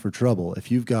asking for trouble. If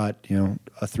you've got,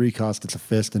 a 3 cost, it's a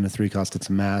fist, and a 3 cost, it's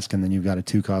a mask, and then you've got a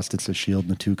 2 cost, it's a shield,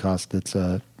 and a 2 cost, it's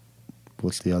a,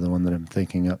 what's the other one that I'm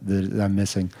thinking of, that I'm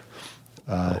missing?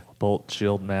 Bolt,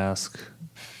 shield, mask,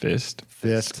 fist.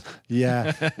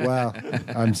 Yeah. Wow.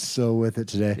 I'm so with it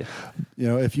today.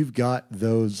 Yeah. If you've got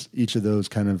each of those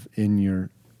kind of in your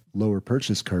lower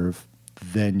purchase curve,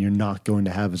 then you're not going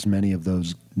to have as many of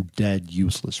those dead,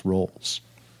 useless rolls.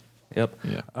 Yep.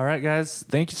 Yeah. All right, guys.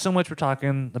 Thank you so much for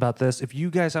talking about this. If you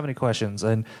guys have any questions,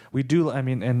 and we do,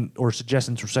 or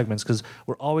suggestions for segments, because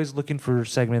we're always looking for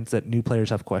segments that new players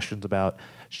have questions about,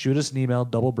 shoot us an email,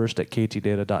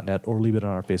 doubleburst@ktdata.net, or leave it on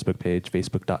our Facebook page,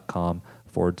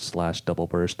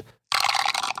 facebook.com/doubleburst.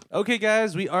 Okay,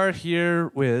 guys, we are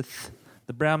here with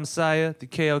the Brown Messiah, the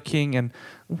KO King, and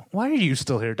why are you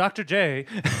still here? Dr. J.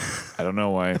 I don't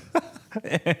know why.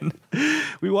 And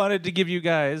we wanted to give you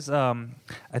guys, I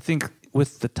think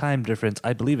with the time difference,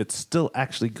 I believe it's still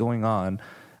actually going on.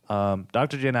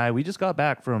 Dr. J and I, we just got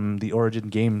back from the Origin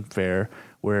Game Fair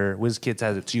where WizKids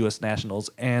has its U.S. Nationals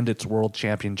and its World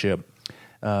Championship.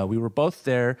 We were both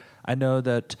there. I know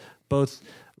that both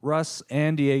Russ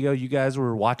and Diego, you guys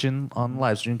were watching on the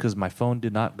live stream because my phone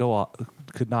did not go off,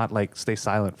 could not stay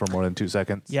silent for more than 2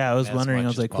 seconds. Yeah, I was As wondering. I much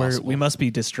was as like, possible. we must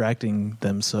be distracting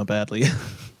them so badly.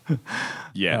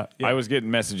 Yeah. I was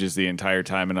getting messages the entire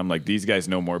time, and I'm like, these guys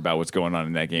know more about what's going on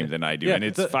in that game than I do, Yeah, and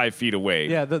it's 5 feet away.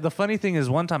 Yeah, the funny thing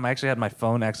is, one time I actually had my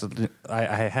phone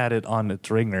I had it on its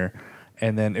ringer,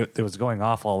 and then it was going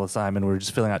off all the time, and we were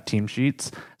just filling out team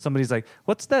sheets. Somebody's like,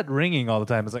 "What's that ringing all the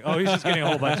time?" It's like, "Oh, he's just getting a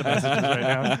whole bunch of messages right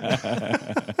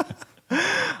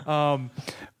now."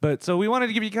 But so we wanted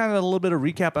to give you kind of a little bit of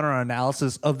recap on our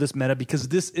analysis of this meta because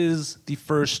this is the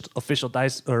first official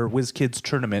Dice or WizKids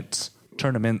tournaments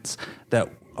that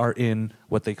are in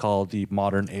what they call the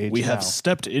modern age. We now. have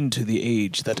stepped into the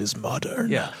age that is modern.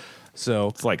 Yeah. So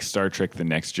It's like Star Trek The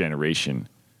Next Generation.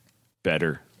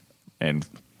 Better and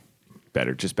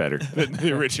better, just better than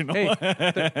the original.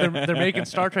 hey, they're making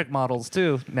Star Trek models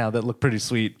too now that look pretty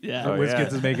sweet. Yeah. That Oh, WizKids yeah.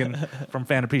 is making from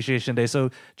Fan Appreciation Day. So,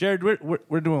 Jared,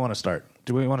 where do we want to start?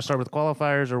 Do we want to start with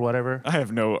qualifiers or whatever? I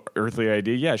have no earthly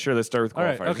idea. Yeah, sure, let's start with All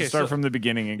qualifiers. right, okay, Let's start so- from the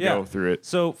beginning and go through it.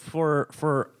 So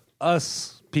for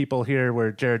us people here,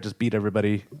 where Jared just beat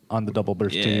everybody on the double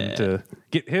burst team to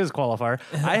get his qualifier,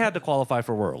 I had to qualify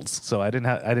for Worlds, so I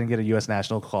didn't get a U.S.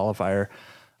 National qualifier.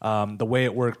 The way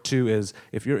it worked too is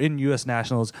if you're in U.S.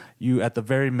 Nationals, you at the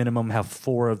very minimum have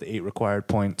 4 of the 8 required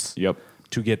points. Yep.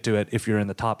 To get to it. If you're in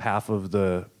the top half of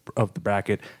the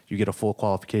bracket, you get a full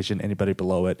qualification. Anybody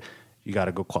below it, you got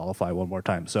to go qualify one more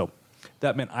time. So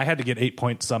that meant I had to get 8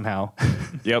 points somehow.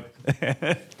 Yep.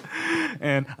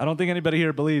 And I don't think anybody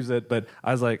here believes it, but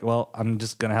I was like, well, I'm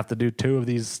just going to have to do two of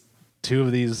these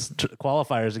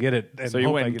qualifiers to get it. And So you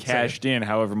hope went I and can say cashed in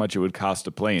however much it would cost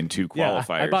to play in 2 it. Yeah,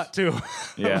 qualifiers. I bought 2.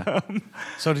 Yeah.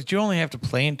 So did you only have to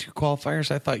play in 2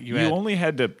 qualifiers? I thought you You had. only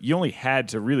had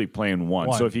to really play in one.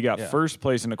 One, So if you got yeah. first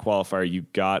place in a qualifier, you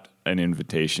got an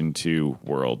invitation to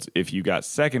Worlds. If you got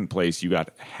second place, you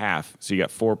got half. So you got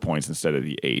 4 points instead of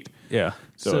the 8. Yeah.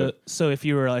 So if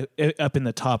you were like up in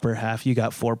the topper half, you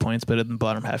got 4 points, but in the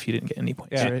bottom half, you didn't get any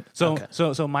points. Yeah. Right? So, Okay.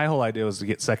 so my whole idea was to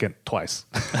get second twice.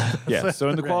 Yeah. So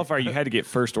in the qualifier, you had to get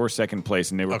first or second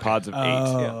place, and they were pods of 8.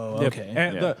 Oh, Yep. okay.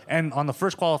 And, Yeah. and on the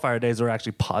first qualifier days, there were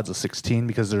actually pods of 16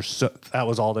 because that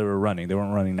was all they were running. They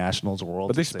weren't running nationals or worlds.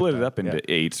 But they at the same split it time. up into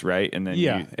 8s, right? And then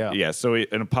Yeah. So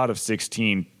in a pot of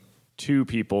 16, 2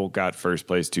 people got first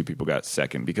place, 2 people got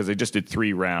second because they just did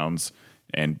 3 rounds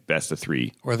and best of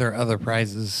 3. Were there other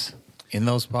prizes in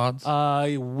those pods?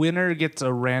 Winner gets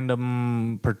a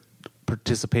random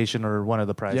participation or one of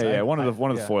the prizes. One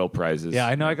of the foil prizes. Yeah,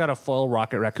 I know I got a full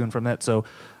Rocket Raccoon from that. So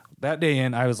that day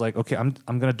in, I was like, okay, I'm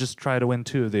gonna just try to win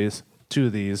 2 of these.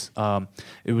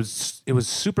 It was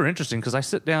super interesting because I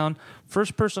sit down,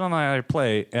 first person on I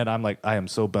play, and I'm like, I am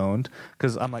so boned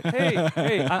because I'm like,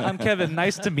 hey, I'm Kevin,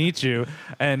 nice to meet you,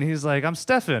 and he's like, I'm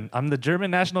Stefan, I'm the German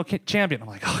national champion. I'm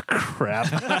like, oh crap.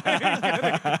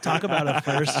 Talk about a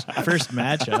first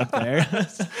matchup there.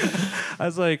 I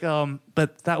was like,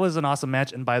 but that was an awesome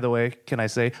match. And by the way, can I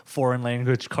say foreign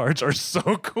language cards are so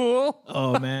cool?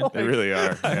 Oh man. They really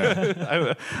are.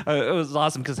 Yeah. It was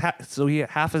awesome because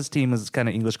half his team was kind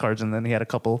of English cards, and then he had a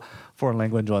couple foreign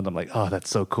language ones. I'm like, oh, that's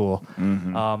so cool.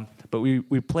 But we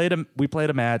played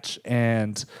a match,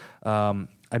 and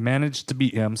I managed to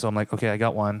beat him. So I'm like, okay, I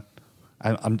got one.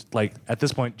 I'm like, at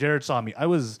this point, Jared saw me.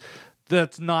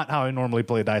 That's not how I normally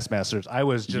play Dice Masters. I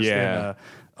was just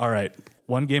all right,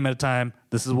 one game at a time.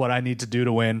 This is what I need to do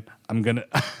to win. I'm gonna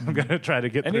try to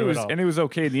get through it all. And it was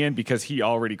okay in the end because he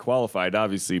already qualified,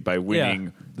 obviously, by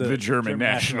winning the German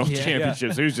national national.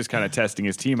 championship. So he was just kind of testing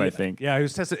his team, I think. Yeah,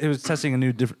 he was testing a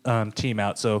new team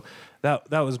out. So that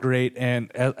was great.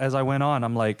 And as I went on,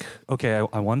 I'm like, okay,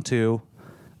 I won 2,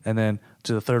 and then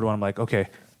to the third one, I'm like, okay,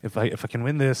 if I can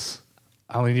win this,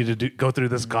 I only need to go through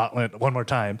this gauntlet one more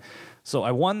time. So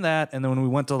I won that, and then when we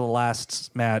went to the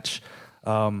last match,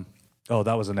 that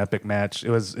was an epic match. It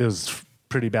was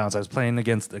pretty balanced. I was playing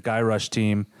against the Guy Rush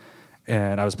team,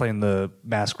 and I was playing the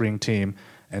Mask Ring team,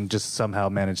 and just somehow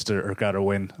managed to or got a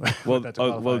win. Well, with that to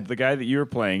qualify. the guy that you were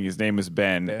playing, his name is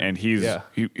Ben, and he was a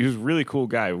really cool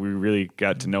guy. We really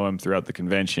got to know him throughout the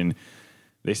convention.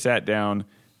 They sat down.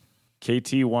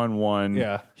 KT won one.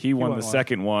 Yeah, he won the one.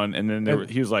 second one, and then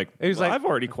he was like, "I've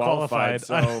already qualified,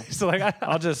 so so like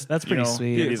I'll just That's pretty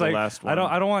sweet. Give you it's the like, last one."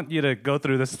 I don't want you to go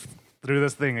through this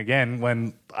thing again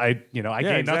when I gained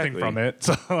nothing exactly. from it.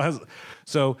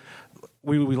 So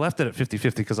we left it at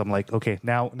 50-50 because I'm like, okay,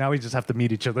 now we just have to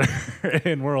meet each other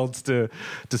in Worlds to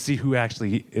see who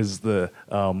actually is the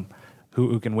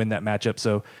who can win that matchup.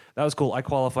 So that was cool. I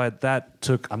qualified.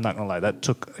 I'm not gonna lie, that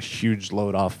took a huge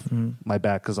load off my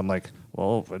back because I'm like,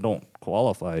 well, if I don't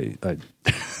qualify,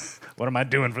 what am I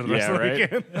doing for the rest of the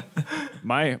weekend?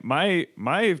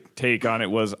 My take on it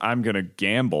was I'm going to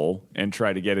gamble and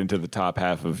try to get into the top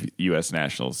half of U.S.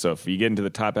 Nationals. So if you get into the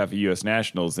top half of U.S.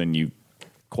 Nationals, then you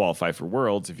qualify for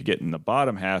Worlds. If you get in the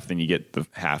bottom half, then you get the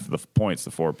half of the points,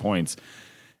 the 4 points.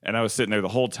 And I was sitting there the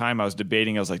whole time I was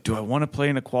debating. I was like, do I want to play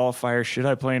in a qualifier? Should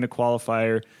I play in a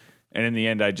qualifier? And in the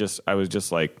end, I was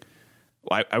just like,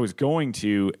 I was going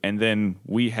to, and then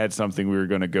we had something we were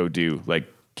going to go do.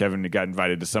 Like Kevin got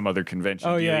invited to some other convention.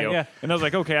 Oh, yeah, dealio. yeah. And I was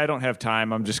like, okay, I don't have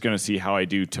time. I'm just going to see how I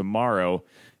do tomorrow.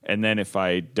 And then if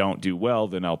I don't do well,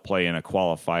 then I'll play in a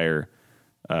qualifier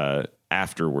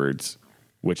afterwards,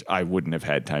 which I wouldn't have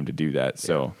had time to do that.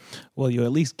 So, Well, you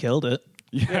at least killed it.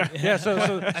 Yeah.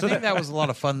 So I think that was a lot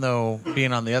of fun, though,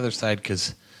 being on the other side,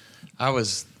 because I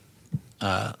was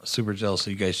super jealous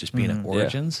of you guys just being at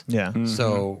Origins. Yeah.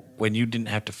 So when you didn't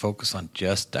have to focus on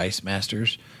just Dice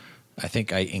Masters, I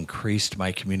think I increased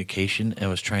my communication and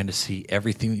was trying to see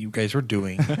everything that you guys were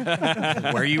doing,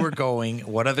 where you were going,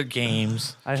 what other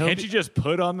games. can't you just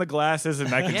put on the glasses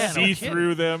and I can Yeah, no see kidding.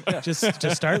 those them?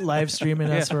 Just start live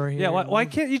streaming us. We're here. Yeah, why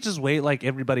can't you just wait like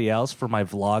everybody else for my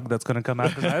vlog that's going to come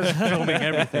out? Because I was filming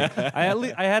everything.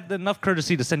 I had enough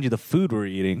courtesy to send you the food we're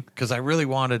eating. Because I really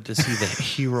wanted to see the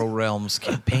Hero Realms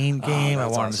campaign game. I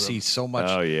wanted to see so much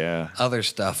Oh, yeah. other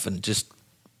stuff and just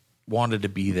wanted to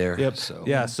be there. Yep. So.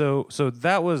 Yeah. So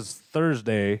that was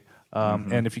Thursday.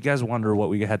 And if you guys wonder what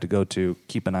we had to go to,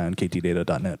 keep an eye on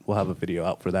ktdata.net. We'll have a video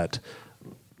out for that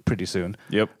pretty soon.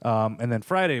 Yep. And then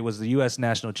Friday was the U.S.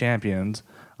 National Champions,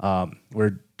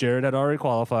 where Jared had already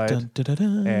qualified. Dun, dun, dun,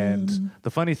 dun. And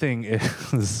the funny thing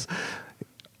is,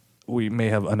 we may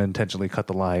have unintentionally cut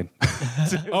the line.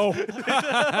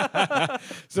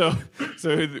 So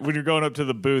when you're going up to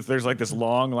the booth, there's like this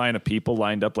long line of people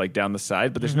lined up like down the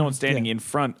side, but there's no one standing in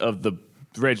front of the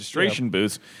registration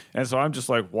booths. And so I'm just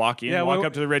like walk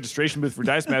up to the registration booth for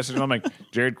Dice Masters, and I'm like,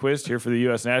 Jared Quist here for the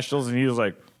U.S. Nationals, and he was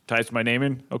like, types my name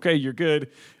in. Okay, you're good.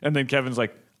 And then Kevin's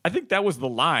like, I think that was the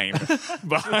line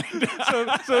behind it.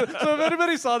 So if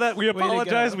anybody saw that, we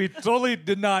apologize. We totally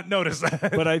did not notice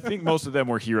that. But I think most of them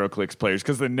were HeroClix players,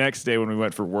 because the next day when we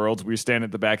went for Worlds, we stand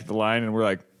at the back of the line and we're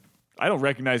like, I don't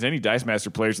recognize any Dice Master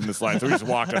players in this line. So we just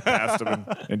walked up past them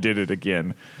and did it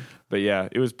again. But yeah,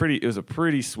 it was a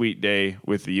pretty sweet day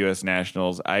with the U.S.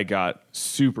 Nationals. I got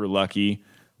super lucky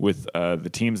with the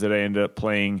teams that I ended up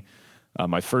playing.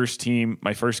 My first game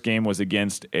was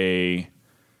against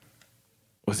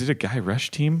was it a Guy Rush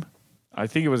team? I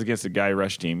think it was against a Guy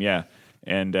Rush team, yeah.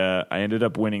 And I ended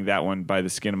up winning that one by the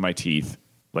skin of my teeth.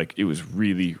 Like, it was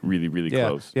really, really, really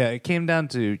close. Yeah, it came down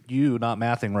to you not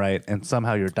mathing right and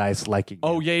somehow your dice liking you.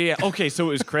 Oh, yeah. Okay, so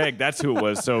it was Craig. That's who it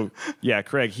was. So, yeah,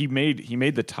 Craig, he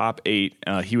made the top 8.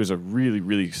 He was a really,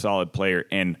 really solid player,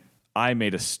 and I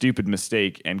made a stupid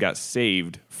mistake and got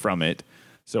saved from it.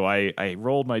 So I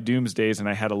rolled my Doomsdays, and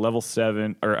I had a level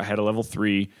 7, or I had a level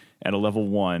 3 and a level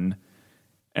 1,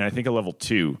 and I think a level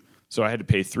 2. So I had to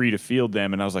pay 3 to field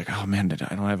them, and I was like, oh, man,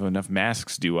 I don't have enough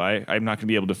masks, do I? I'm not going to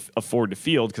be able to afford to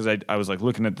field, because I was like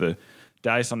looking at the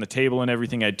dice on the table and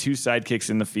everything. I had 2 sidekicks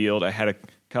in the field. I had a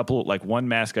couple, like one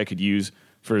mask I could use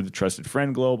for the Trusted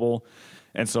Friend Global.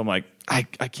 And so I'm like, I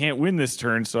can't win this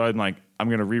turn, so I'm like, I'm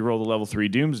going to re-roll the level 3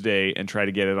 Doomsday and try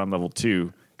to get it on level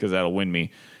 2, because that'll win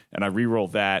me. And I re-roll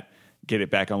that, get it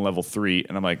back on level 3,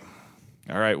 and I'm like,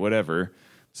 all right, whatever.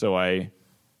 So I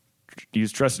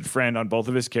use Trusted Friend on both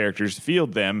of his characters,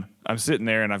 field them. I'm sitting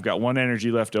there, and I've got 1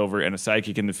 energy left over and a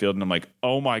sidekick in the field, and I'm like,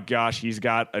 oh my gosh, he's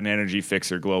got an Energy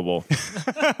Fixer Global.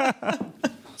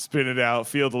 Spin it out,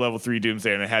 field the level 3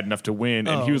 Doomsday, and I had enough to win.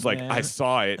 And he was like, man. I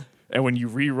saw it. And when you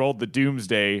re-rolled the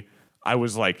Doomsday, I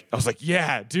was like,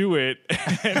 yeah, do it.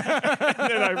 And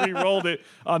then I re-rolled it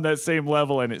on that same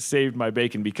level, and it saved my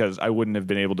bacon, because I wouldn't have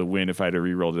been able to win if I'd have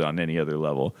re-rolled it on any other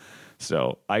level.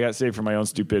 So I got saved from my own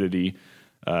stupidity,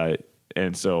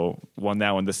 and so won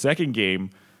that one. The second game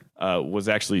was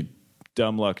actually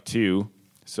Dumb Luck 2.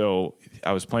 So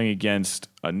I was playing against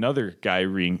another guy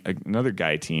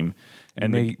team,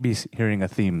 and may be hearing a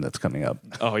theme that's coming up.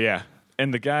 oh yeah,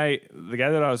 and the guy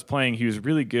that I was playing, he was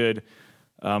really good,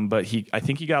 but I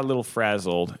think he got a little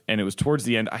frazzled, and it was towards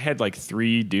the end. I had like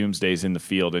 3 Doomsdays in the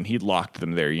field, and he locked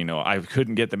them there. I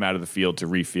couldn't get them out of the field to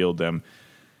refield them.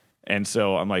 And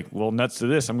so I'm like, well, nuts to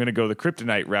this. I'm going to go the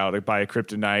Kryptonite route. I buy a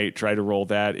Kryptonite, try to roll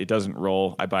that. It doesn't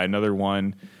roll. I buy another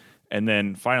one. And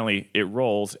then finally it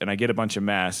rolls, and I get a bunch of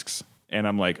masks. And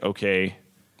I'm like, okay,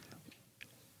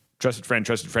 trusted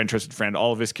friend,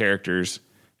 all of his characters.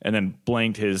 And then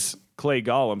blanked his clay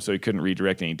golem so he couldn't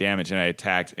redirect any damage. And I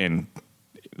attacked, and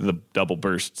the double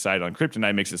burst side on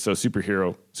Kryptonite makes it so super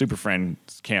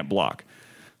friends can't block.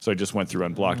 So I just went through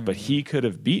unblocked. But he could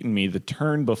have beaten me the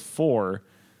turn before,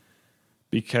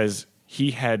 because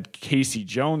he had Casey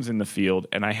Jones in the field,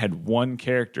 and I had one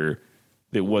character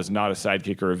that was not a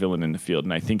sidekick or a villain in the field.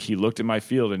 And I think he looked at my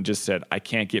field and just said, I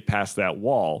can't get past that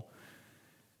wall.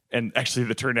 And actually,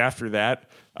 the turn after that,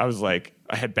 I was like,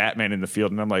 I had Batman in the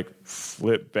field, and I'm like,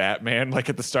 flip Batman. Like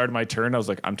at the start of my turn, I was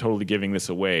like, I'm totally giving this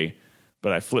away.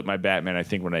 But I flipped my Batman. I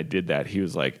think when I did that, he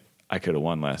was like, I could have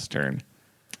won last turn.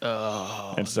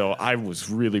 Oh. And so I was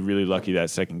really, really lucky that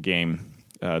second game.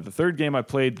 The third game I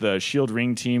played, the Shield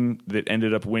Ring team that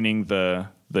ended up winning the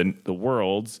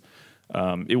Worlds.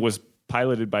 It was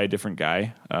piloted by a different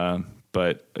guy,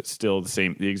 but still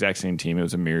the exact same team. It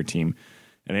was a mirror team,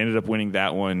 and I ended up winning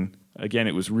that one. Again,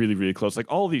 it was really, really close.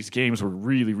 Like all these games were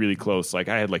really, really close. Like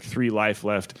I had like 3 life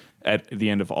left at the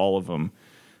end of all of them.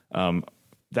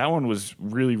 That one was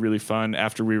really, really fun.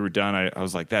 After we were done, I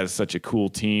was like, that is such a cool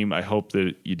team. I hope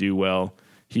that you do well.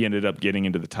 He ended up getting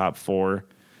into the top 4.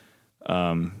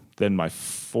 Then my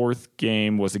 4th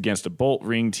game was against a Bolt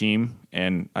Ring team,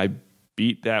 and I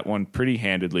beat that one pretty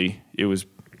handedly. It was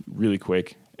really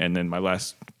quick. And then my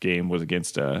last game was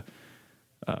against a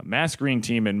Mask Ring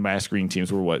team, and Mask Ring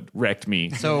teams were what wrecked me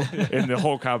in the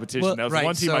whole competition. Well, that was the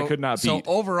one team I could not beat. So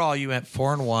overall, you went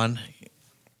 4-1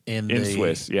 in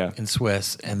Swiss, yeah. In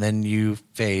Swiss, and then you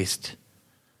faced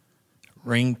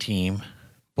Ring team,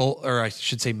 or I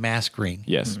should say Mask Ring.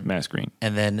 Yes, Mask Ring.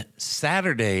 And then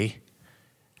Saturday,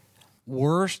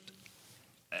 worst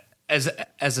as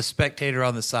a spectator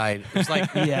on the side, it was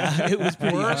like Yeah, it was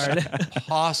pretty worst hard.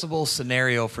 possible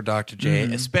scenario for Dr. J,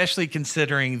 especially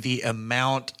considering the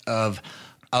amount of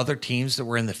other teams that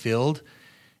were in the field.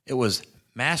 It was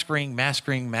Mask Ring,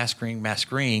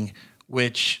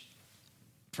 which,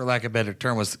 for lack of a better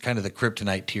term, was kind of the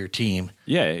Kryptonite tier team.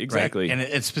 Yeah, exactly. Right?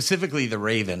 And specifically the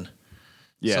Raven.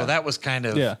 Yeah. So that was kind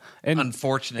of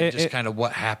unfortunate, just kind of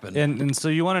what happened. And so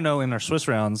you want to know in our Swiss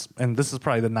rounds, and this is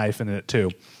probably the knife in it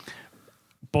too.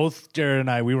 Both Jared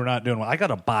and I, we were not doing well. I got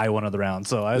to buy one of the rounds,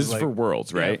 so I was This like, is for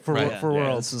Worlds, right? for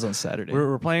Worlds. This was on Saturday.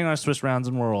 We're playing our Swiss rounds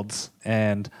in Worlds,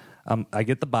 and I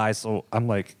get the buy, so I'm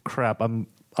like, crap, I'm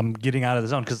getting out of the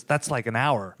zone because that's like an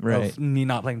hour Right. of me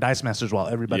not playing Dice Masters while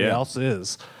everybody else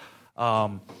is.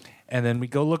 And then we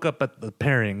go look up at the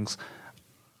pairings,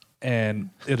 and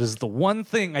it is the one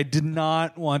thing I did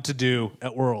not want to do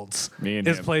at Worlds Me and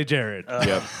is him. play Jared.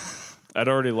 Yep. I'd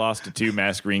already lost to 2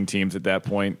 Mask Ring teams at that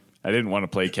point. I didn't want to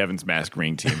play Kevin's Mask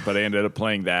Ring team, but I ended up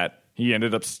playing that. He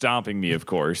ended up stomping me, of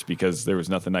course, because there was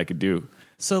nothing I could do.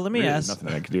 So let me ask. Nothing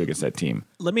I could do against that team.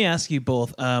 Let me ask you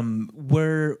both.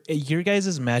 Were your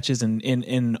guys' matches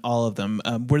in all of them?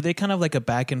 Were they kind of like a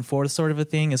back and forth sort of a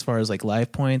thing as far as like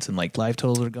life points and like life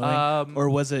totals were going, or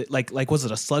was it like was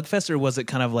it a slugfest, or was it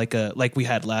kind of like we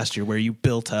had last year where you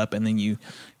built up and then you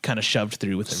kind of shoved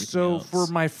through with everything So else? for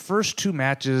my first 2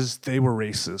 matches, they were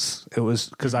races. It was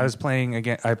because I was playing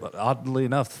again. Oddly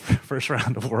enough, first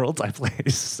round of Worlds, I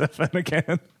played Stefan again,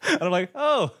 and I'm like,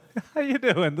 "Oh, how you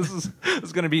doing? This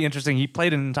is going to be interesting." He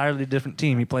played an entirely different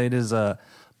team. He played his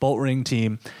Bolt Ring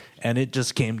team, and it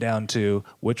just came down to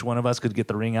which one of us could get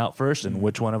the ring out first, and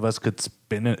which one of us could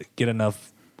spin it, get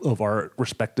enough of our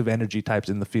respective energy types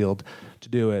in the field to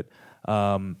do it.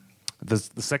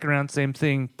 The second round, same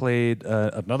thing. Played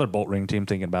another Bolt Ring team.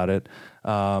 Thinking about it,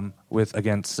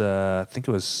 against I think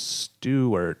it was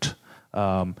Stewart,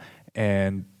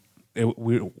 and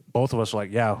we both of us were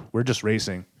like, "Yeah, we're just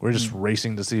racing. We're just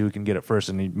racing to see who can get it first."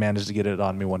 And he managed to get it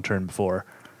on me one turn before.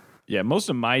 Yeah, most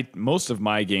of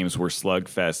my games were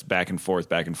slugfest, back and forth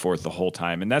the whole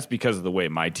time, and that's because of the way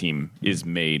my team is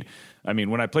made. I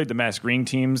mean, when I played the Mask Ring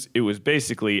teams, it was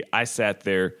basically I sat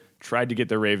there, tried to get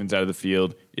the Ravens out of the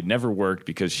field. It never worked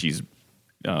because she's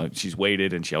she's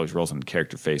weighted, and she always rolls on the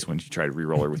character face when you try to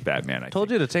re-roll her with Batman. I Told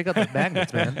think. you to take out the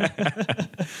magnets, man.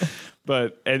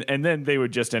 But and then they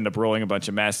would just end up rolling a bunch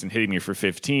of masks and hitting me for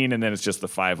 15, and then it's just the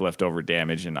 5 leftover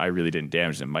damage, and I really didn't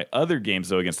damage them. My other games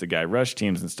though against the Guy Rush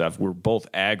teams and stuff were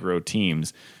both aggro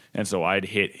teams, and so I'd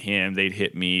hit him, they'd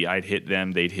hit me, I'd hit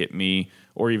them, they'd hit me,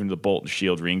 or even the Bolt and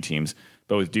Shield ring teams.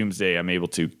 But with Doomsday, I'm able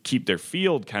to keep their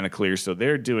field kind of clear, so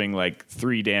they're doing like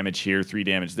 3 damage here, 3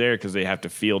 damage there, because they have to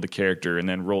field a character and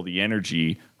then roll the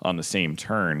energy on the same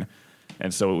turn.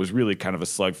 And so it was really kind of a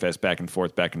slugfest back and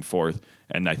forth.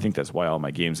 And I think that's why all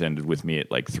my games ended with me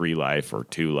at like 3 life or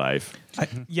 2 life.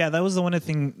 Yeah, that was one of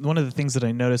the things that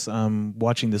I noticed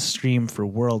watching the stream for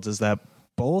Worlds is that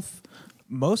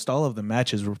most all of the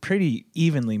matches were pretty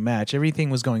evenly matched. Everything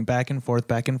was going back and forth,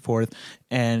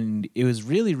 and it was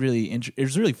really, really it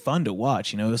was really fun to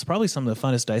watch. You know, it was probably some of the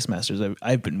funnest Dice Masters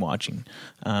I've been watching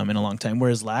in a long time.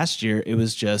 Whereas last year it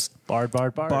was just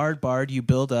bard. You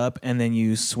build up and then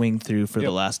you swing through for the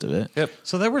last of it. Yep.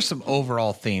 So there were some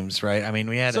overall themes, right? I mean,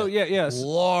 we had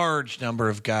large number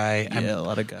of guy. Yeah, a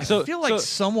lot of guys. I feel like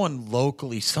someone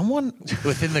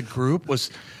within the group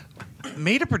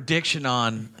made a prediction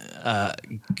on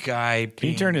Guy. Can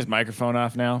you turn his microphone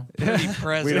off now?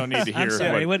 Present. We don't need to hear. I'm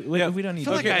sorry, we don't need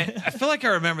to. I feel like I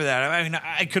remember that. I mean,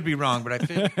 I could be wrong, but I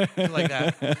feel like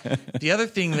that. The other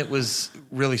thing that was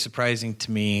really surprising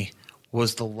to me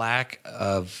was the lack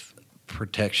of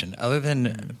protection, other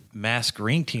than mass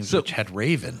green teams, which had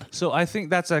Raven. So I think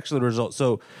that's actually the result.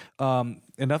 So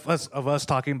enough of us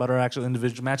talking about our actual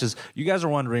individual matches. You guys are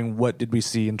wondering, what did we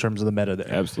see in terms of the meta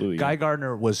there? Absolutely. Guy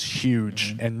Gardner was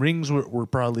huge, and rings were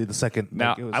probably the second.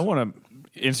 Now, I want to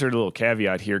insert a little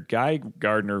caveat here. Guy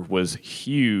Gardner was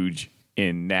huge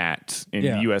in Nats, in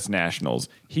U.S. Nationals.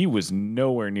 He was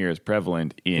nowhere near as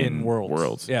prevalent in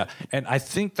Worlds. Yeah, and I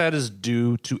think that is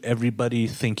due to everybody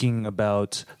thinking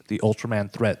about the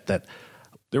Ultraman threat that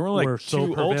there were like were so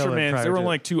two prevalent Ultramans. prior There were to-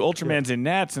 like 2 Ultramans in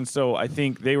Nats, and so I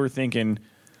think they were thinking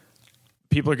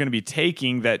people are going to be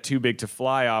taking that too big to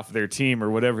fly off their team or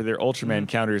whatever their Ultraman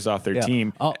counters off their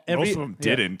team. Oh, Most of them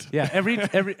didn't. Yeah,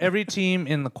 every team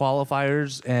in the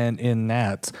qualifiers and in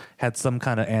Nats had some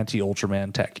kind of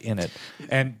anti-Ultraman tech in it,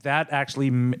 and that actually,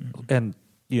 and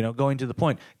you know, going to the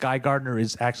point, Guy Gardner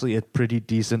is actually a pretty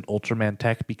decent Ultraman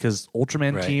tech because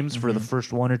Ultraman teams for the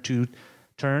first 1 or 2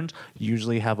 turns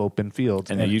usually have open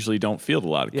fields, And they usually don't field a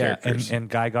lot of characters. and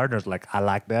Guy Gardner's like, I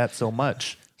like that so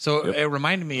much. So it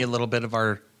reminded me a little bit of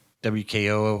our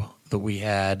WKO that we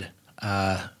had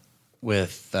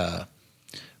with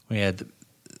we had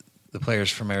the players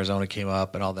from Arizona came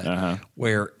up and all that,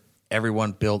 where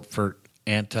everyone built for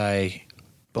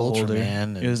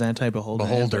anti-Ultraman. It was anti-Beholder.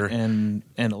 Beholder. And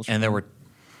Ultraman. And there were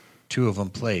 2 of them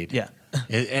played. Yeah.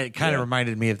 It kind of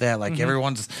reminded me of that. Like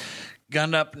everyone's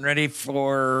gunned up and ready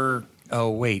for.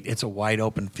 Oh wait, it's a wide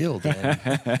open field. And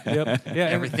Yeah,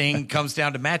 everything comes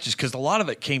down to matches because a lot of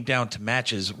it came down to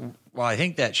matches. Well, I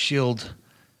think that Shield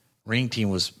ring team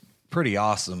was pretty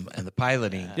awesome, and the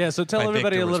piloting. Yeah, so tell by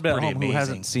everybody Victor a little bit at was home pretty who amazing.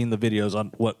 hasn't seen the videos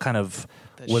on what kind of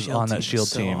was Shield on that team Shield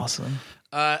is so team. Awesome.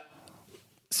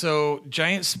 So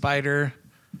Giant Spider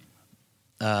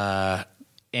and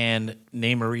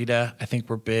Namorita, I think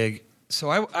were big. So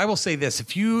I will say this: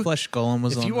 if you Flesh Golem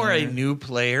was if on you are a there. new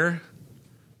player,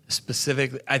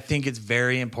 specifically, I think it's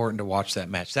very important to watch that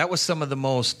match. That was some of the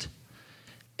most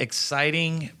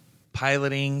exciting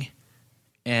piloting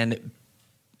and,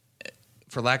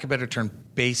 for lack of a better term,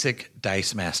 basic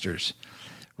Dice Masters,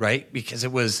 right? Because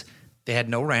they had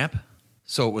no ramp,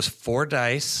 so it was 4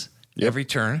 dice every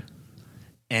turn,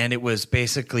 and it was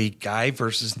basically Guy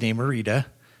versus Namorita,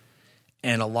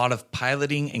 and a lot of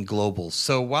piloting and globals.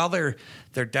 So while their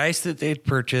dice that they'd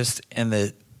purchased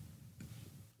and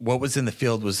what was in the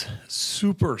field was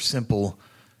super simple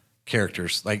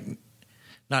characters, like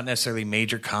not necessarily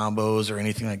major combos or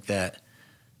anything like that,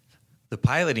 the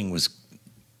piloting was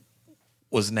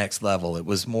next level. It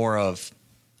was more of,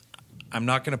 I'm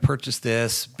not going to purchase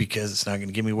this because it's not going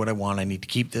to give me what I want. I need to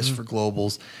keep this for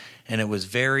globals. And it was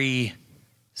very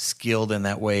skilled in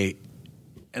that way.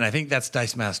 And I think that's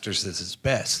Dice Masters at its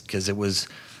best because it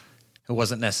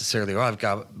wasn't necessarily, I've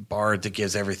got Bard that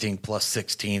gives everything plus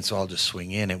 16, so I'll just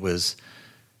swing in. It was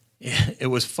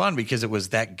fun because it was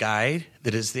that guide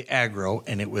that is the aggro,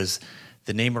 and it was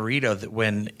the Namorita that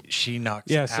when she knocks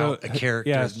out a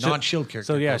character, non-shield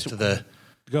character, goes to the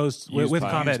goes with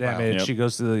pile. combat Use pile. damage. Yep. She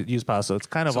goes to the use pile, so it's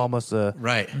kind of almost a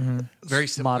right, very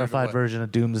similar to modified what- version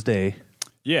of Doomsday.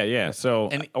 Yeah. So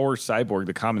And- or Cyborg,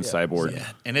 the common Cyborg.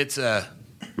 Yeah, and it's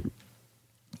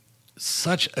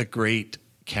such a great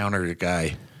counter to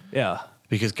Guy Yeah,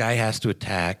 because Guy has to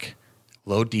attack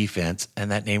low defense,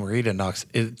 and that Namorita knocks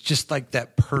it's just like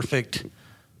that perfect.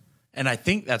 And I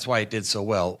think that's why it did so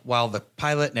well. While the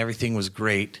pilot and everything was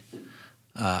great,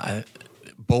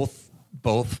 both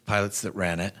pilots that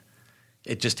ran it,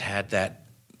 it just had that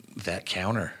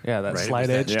counter. Yeah, that right? slight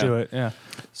It was edge to it. Yeah.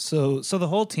 So the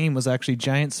whole team was actually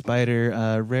Giant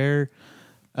Spider, Rare,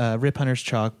 Rip Hunter's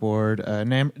Chalkboard,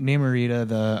 Namorita,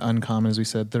 the uncommon, as we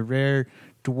said, the Rare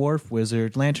Dwarf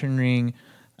Wizard, Lantern Ring.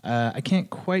 I can't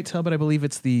quite tell, but I believe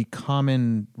it's the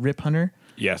common Rip Hunter.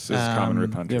 Yes, it's common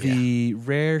Rip Hunter. The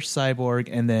Rare Cyborg,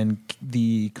 and then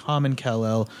the common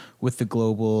Kal-El with the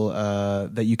global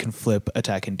that you can flip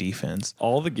attack and defense.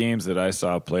 All the games that I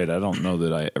saw played, I don't know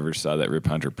that I ever saw that Rip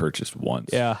Hunter purchased once.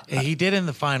 Yeah. He did in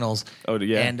the finals. Oh,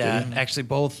 yeah, And did he? actually,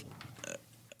 both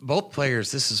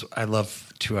players. This is I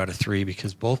love 2 out of 3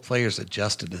 because both players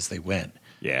adjusted as they went.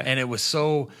 Yeah. and it was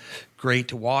so great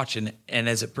to watch. And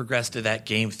as it progressed to that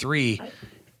game 3,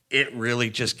 it really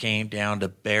just came down to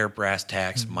bare brass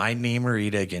tacks. My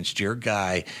Namorita against your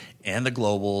guy and the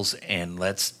globals, and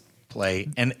let's play.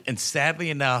 And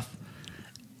sadly enough,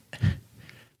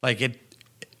 like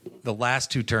the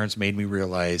last 2 turns made me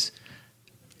realize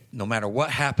no matter what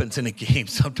happens in a game,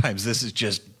 sometimes this is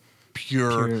just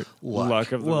pure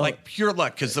luck. Like pure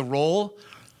luck. Because the roll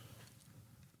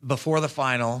before the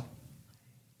final,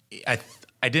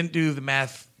 I didn't do the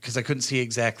math because I couldn't see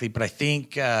exactly, but I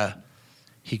think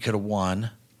he could have won.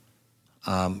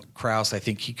 Kraus, I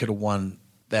think he could have won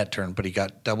that turn, but he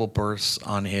got double bursts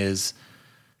on his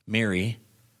Mary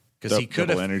because he could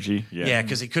have energy. Yeah,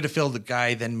 because he could have filled the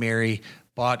guy, then Mary,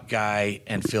 bought guy,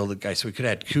 and filled the guy. So we could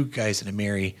have had 2 guys and a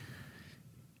Mary.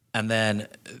 And then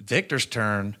Victor's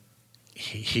turn,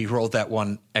 he rolled that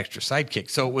 1 extra sidekick.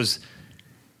 So it was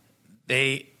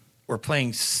they were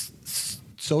playing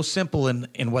so simple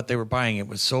in what they were buying. It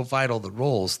was so vital, the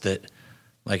rolls, that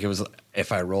like it was,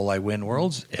 if I roll, I win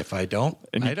worlds. If I don't,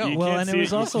 I don't. Well, and it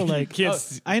was also like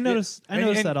I noticed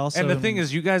that also. And the thing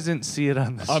is, you guys didn't see it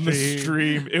on the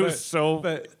stream. It was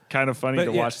so kind of funny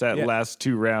to watch that last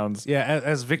 2 rounds. Yeah,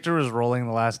 as Victor was rolling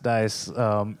the last dice,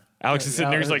 Alex is sitting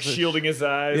there, he's like shielding his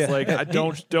eyes, like I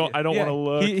don't want to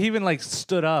look. He even like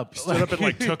stood up, and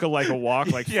like took a walk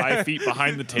like 5 feet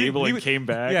behind the table and came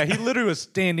back. Yeah, he literally was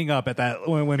standing up at that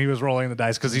when he was rolling the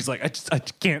dice because he's like, I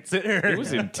can't sit here. It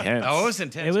was intense. Oh, it was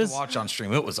intense to watch on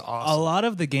stream. It was awesome. A lot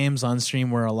of the games on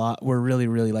stream were really,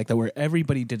 really like that, where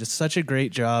everybody did such a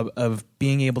great job of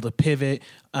being able to pivot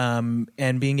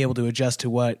and being able to adjust to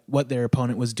what their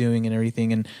opponent was doing and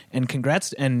everything. And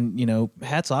congrats, and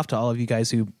hats off to all of you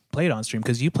guys who played on stream,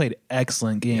 because you played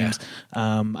excellent games.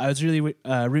 I was really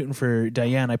rooting for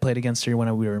Diane. I played against her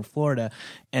when we were in Florida,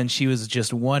 and she was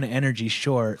just 1 energy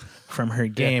short from her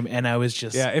game, and I was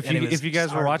just If you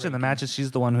guys were watching the matches,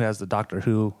 she's the one who has the Doctor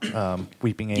Who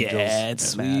Weeping Angels. Yeah, it's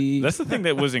sweet. That's the thing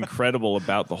that was incredible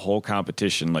about the whole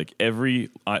competition. Like at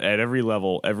every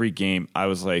level, every game, I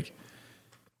was like,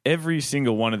 every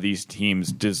single one of these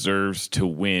teams deserves to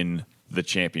win the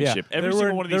championship. Yeah. Every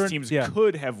single one of these teams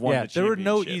could have won the championship. There were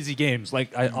no easy games.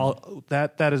 Like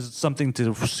that is something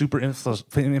to super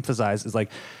emphasize. Is like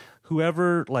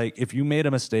whoever, like if you made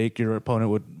a mistake, your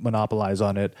opponent would monopolize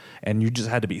on it, and you just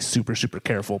had to be super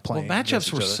careful playing. Well,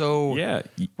 matchups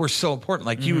were so important.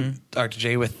 Like you, Dr.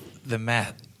 J, with the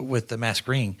mask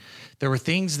ring, there were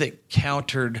things that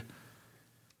countered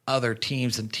other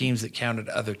teams and teams that countered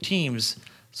other teams.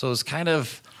 So it was kind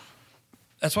of,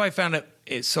 that's why I found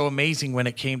it's so amazing when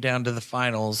it came down to the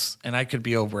finals, and I could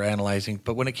be overanalyzing,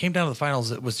 but when it came down to the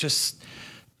finals, it was just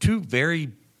 2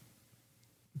 very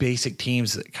basic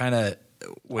teams that kind of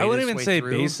I wouldn't even say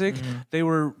basic. They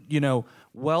were,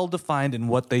 well defined in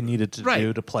what they needed to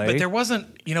do to play. But there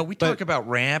wasn't, we talk about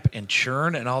ramp and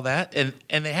churn and all that,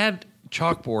 and they had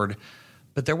chalkboard,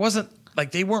 but there wasn't,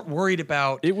 like, they weren't worried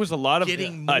about. It was a lot of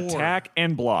getting more. attack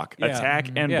and block, attack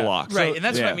and block. Right, and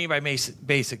that's what I mean by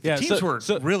basic. The teams were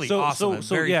really awesome and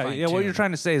very fine-tuned. What you're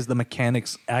trying to say is the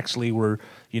mechanics actually were,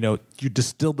 you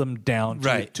distilled them down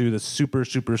to the super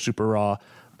raw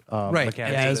mechanics.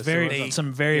 Yeah, it was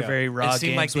some very raw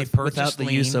games like without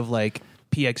the use of like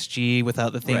PXG,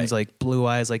 without the things like Blue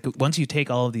Eyes. Like once you take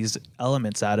all of these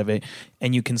elements out of it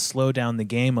and you can slow down the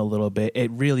game a little bit, it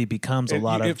really becomes a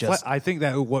lot of just. I think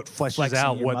that what fleshes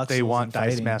out what they want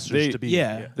Dice Masters to be.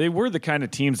 Yeah, they were the kind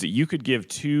of teams that you could give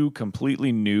 2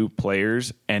 completely new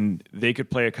players, and they could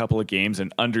play a couple of games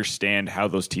and understand how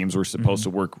those teams were supposed to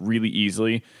work really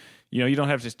easily. You don't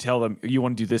have to tell them, you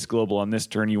want to do this global on this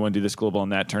turn, you want to do this global on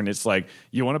that turn. It's like,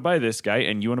 you want to buy this guy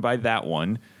and you want to buy that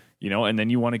one, and then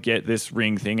you want to get this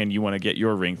ring thing and you want to get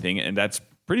your ring thing. And that's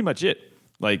pretty much it.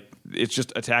 Like, it's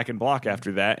just attack and block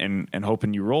after that and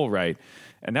hoping you roll right.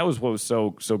 And that was what was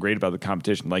so great about the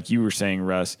competition. Like you were saying,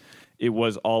 Russ, it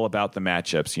was all about the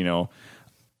matchups. You know,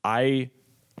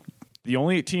 the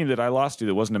only team that I lost to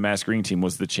that wasn't a Mass Green team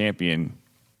was the champion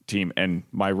team, and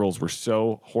my rolls were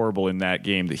so horrible in that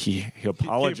game that he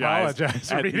apologized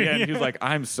at the end. He was like,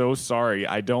 "I'm so sorry.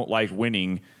 I don't like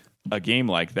winning a game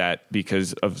like that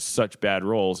because of such bad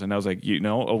rolls." And I was like, you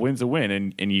know, a win's a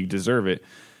win, and you deserve it.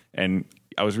 And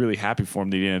I was really happy for him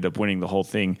that he ended up winning the whole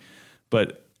thing.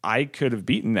 But I could have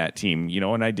beaten that team, you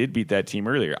know, and I did beat that team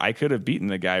earlier. I could have beaten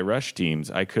the Guy Rush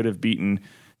teams. I could have beaten,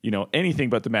 you know,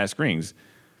 anything but the Mass Greens.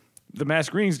 The Mass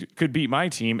Greens could beat my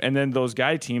team, and then those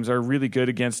Guy teams are really good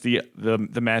against the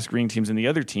Mass Green teams and the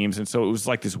other teams. And so it was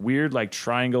like this weird like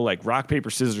triangle, like rock, paper,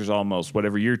 scissors almost.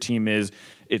 Whatever your team is,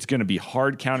 it's going to be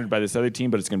hard countered by this other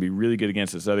team, but it's going to be really good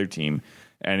against this other team.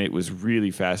 And it was really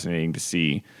fascinating to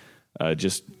see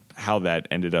just how that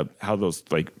ended up, how those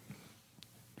like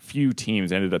few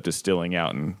teams ended up distilling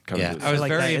out and coming to this. I was like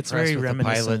very that. impressed It's very with the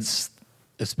reminiscent. pilots,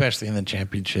 especially in the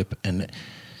championship,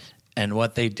 and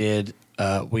what they did.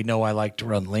 We know I like to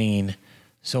run lean,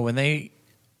 so when they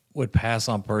would pass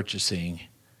on purchasing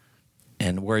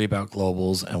and worry about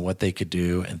globals and what they could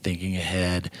do and thinking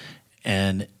ahead,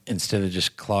 and instead of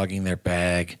just clogging their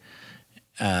bag,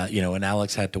 you know, and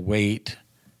Alex had to wait.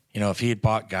 You know, if he had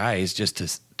bought guys just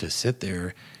to sit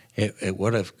there, it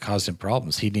would have caused him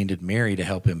problems. He needed Mary to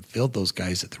help him field those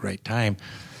guys at the right time.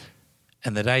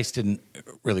 And the dice didn't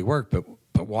really work,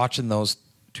 but watching those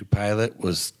two pilot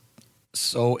was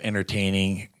so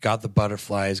entertaining, got the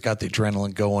butterflies, got the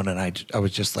adrenaline going, and I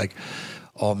was just like,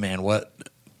 oh man, what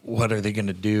are they going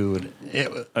to do? And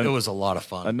it was a lot of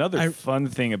fun. Another fun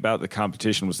thing about the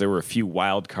competition was there were a few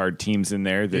wild card teams in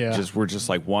there that were just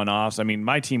like one-offs. I mean,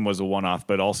 my team was a one-off,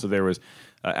 but also there was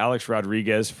Alex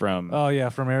Rodriguez from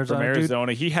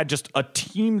Arizona. He had just a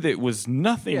team that was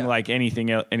nothing like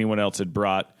anyone else had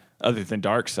brought, other than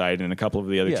Darkside, and a couple of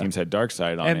the other teams had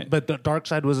Darkside on it. But the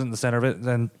Darkside was in the center of it.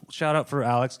 And shout out for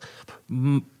Alex.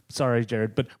 Sorry,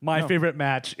 Jared, but my favorite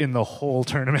match in the whole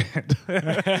tournament.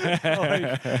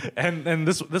 and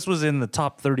this was in the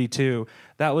top 32.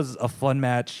 That was a fun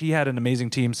match. He had an amazing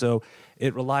team, so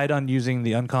it relied on using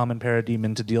the uncommon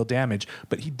Parademon to deal damage,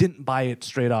 but he didn't buy it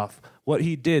straight off. What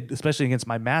he did, especially against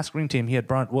my Mass Green team, he had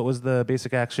brought, what was the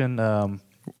basic action?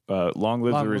 Long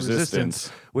live the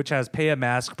resistance, which has pay a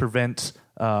mask, prevent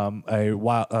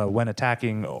when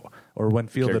attacking or when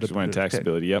fielded when attacks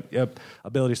ability. Yep,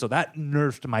 ability. So that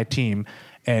nerfed my team,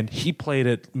 and he played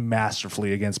it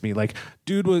masterfully against me. Like,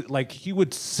 dude was like, he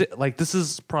would sit like, this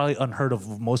is probably unheard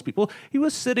of most people. He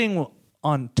was sitting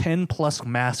on 10 plus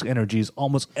mask energies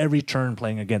almost every turn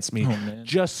playing against me,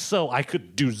 just so I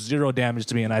could do 0 damage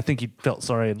to me. And I think he felt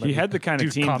sorry. And he had the kind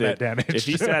of team that damage. If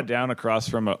he sat down across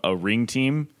from a ring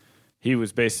team, he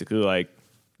was basically like,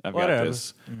 I've got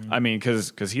this. I mean,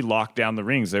 because he locked down the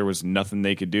rings. There was nothing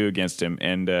they could do against him.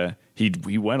 And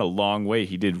he went a long way.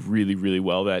 He did really, really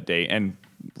well that day. And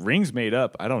rings made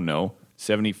up, I don't know,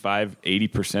 75,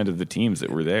 80% of the teams that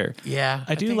were there. Yeah,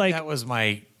 I do think like- that was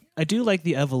my. I do like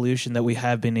the evolution that we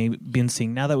have been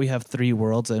seeing now that we have 3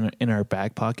 worlds in our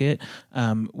back pocket.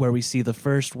 Where we see the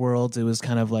first worlds, it was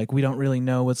kind of like we don't really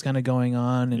know what's kind of going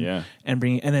on, and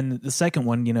then the second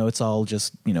one, you know, it's all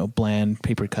just, you know, bland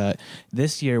paper cut.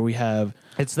 This year we have.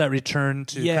 It's that return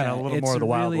to kind of a little more of the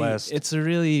Wild West. It's a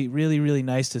really, really, really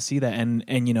nice to see that,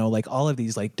 and you know, like all of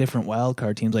these like different wild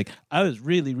card teams. Like I was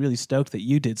really, really stoked that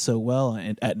you did so well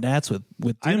at Nats with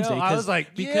Doomsday. I was like,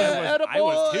 I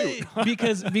was too.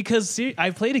 because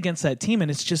I've played against that team,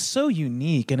 and it's just so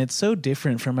unique and it's so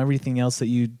different from everything else that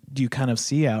you kind of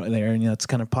see out there, and you know, it's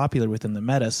kind of popular within the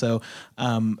meta. So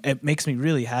it makes me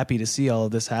really happy to see all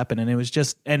of this happen, and it was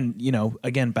just, and you know,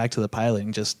 again back to the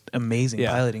piloting, just amazing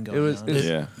piloting going on.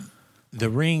 Yeah.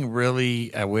 The ring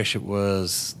really, I wish it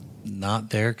was not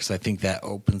there because I think that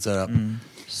opens it up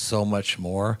so much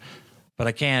more. But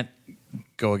I can't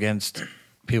go against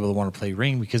people that want to play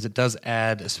ring because it does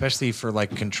add, especially for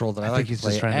like control that I like he's to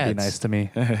play. just trying to be nice to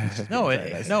me. I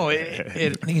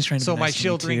think he's trying to So be my nice to me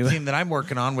shield ring too. team that I'm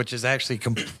working on, which is actually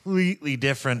completely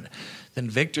different than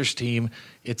Victor's team,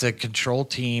 it's a control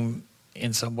team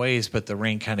in some ways, but the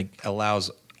ring kind of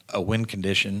allows a win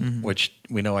condition, which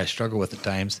we know I struggle with at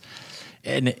times.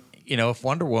 And you know, if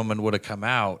Wonder Woman would have come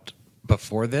out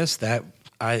before this, that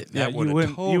would have you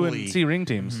wouldn't totally see ring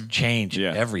teams. changed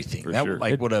everything. for That sure.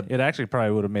 would have. It actually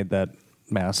probably would have made that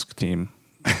mask team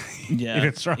Yeah,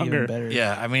 even stronger. even better.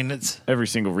 Yeah, I mean it's Every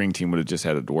single ring team would have just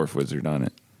had a dwarf wizard on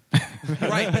it.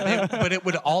 right, but it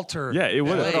would alter. Yeah, it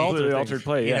would have play. completely altered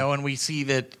play. You Yeah. know, and we see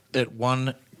that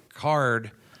one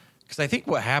card, because I think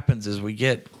what happens is we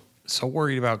get so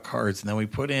worried about cards, and then we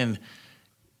put in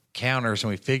counters and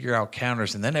we figure out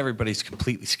counters, and then everybody's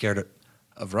completely scared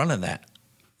of running that,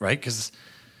 right? Because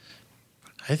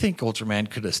I think Ultraman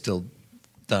could have still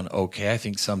done okay. I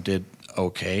think some did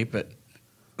okay, but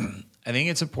I think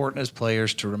it's important as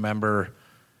players to remember.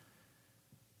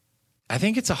 I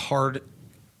think it's a hard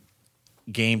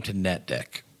game to net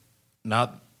deck.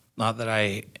 Not that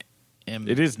I am.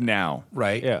 It is now,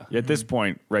 right. Yeah. At this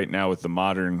point, right now with the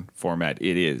modern format,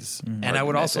 it is. And I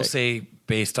would also say,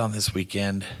 based on this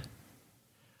weekend,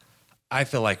 I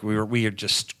feel like we are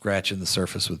just scratching the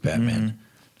surface with Batman.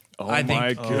 Oh I think-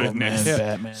 my Oh, goodness! man,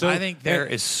 Batman. So I think there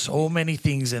is so many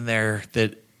things in there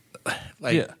that,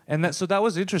 like, Yeah, and that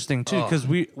was interesting too because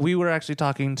we were actually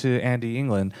talking to Andy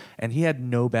England and he had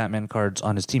no Batman cards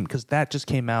on his team because that just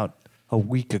came out a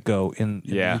week ago in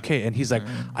the UK, and he's like,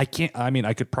 I can't. I mean,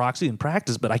 I could proxy and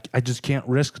practice, but I just can't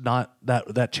risk not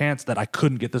that chance that I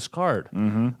couldn't get this card.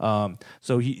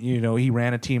 So he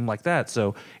ran a team like that.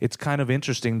 So it's kind of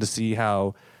interesting to see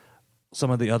how some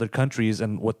of the other countries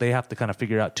and what they have to kind of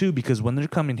figure out too, because when they're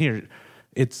coming here,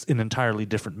 it's an entirely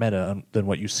different meta than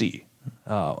what you see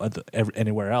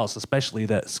anywhere else, especially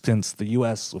that since the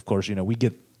US, of course, we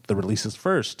get the releases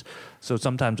first. So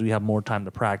sometimes we have more time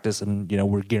to practice and,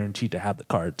 we're guaranteed to have the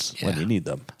cards when you need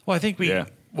them. well, I think Yeah.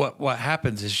 what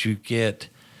happens is you get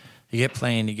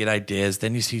playing, you get ideas,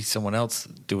 then you see someone else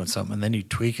doing something, and then you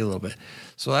tweak a little bit.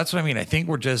 So that's what I mean. I think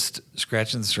we're just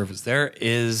scratching the surface. There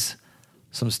is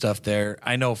some stuff there.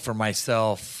 I know for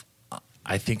myself,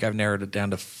 I think I've narrowed it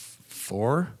down to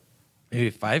 4, maybe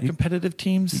 5 competitive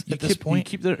teams at this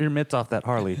point. You keep your mitts off that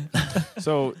Harley.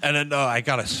 So And then, no, I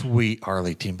got a sweet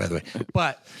Harley team, by the way.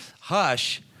 But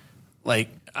Hush, like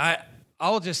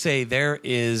I'll just say there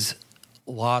is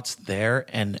lots there,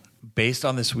 and based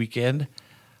on this weekend,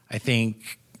 I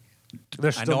think.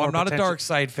 There's I still know more I'm not potential. a Dark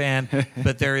Side fan,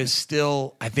 but there is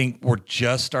still. I think we're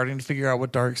just starting to figure out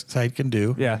what Dark Side can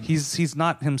do. Yeah, he's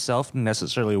not himself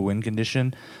necessarily a win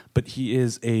condition, but he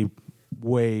is a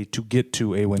way to get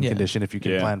to a win Yeah. condition if you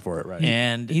can Yeah. plan for it right.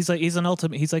 And he's an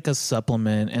ultimate. He's like a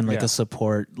supplement and like Yeah. a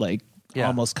support, like Yeah.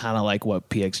 almost kind of like what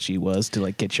PXG was to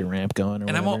like get your ramp going or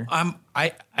And whatever.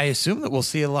 I assume that we'll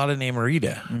see a lot of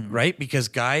Namorita, right? Because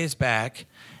Guy is back,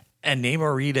 and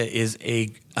Namorita is a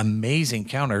amazing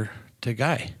counter to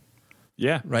Guy,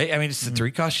 yeah, right? I mean, it's a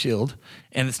 3-cost shield,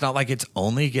 and it's not like it's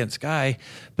only against Guy,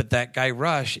 but that Guy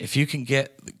rush, if you can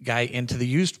get Guy into the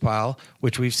used pile,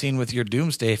 which we've seen with your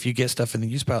Doomsday, if you get stuff in the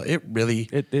used pile, it really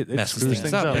It messes screws things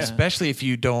things up, up. Yeah. especially if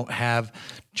you don't have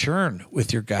churn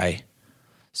with your Guy.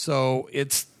 So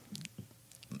it's,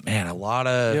 man, a lot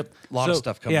of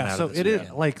stuff coming out so of this. it is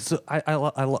weekend. like so. I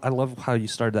love how you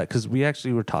started that because we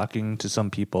actually were talking to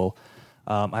some people.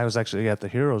 I was actually at the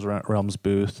Heroes Realms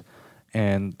booth,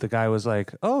 and the guy was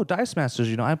like, "Oh, Dice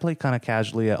Masters, I play kind of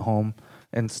casually at home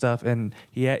and stuff." And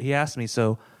he asked me,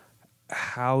 "So,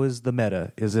 how is the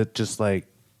meta? Is it just like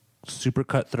super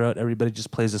cutthroat? Everybody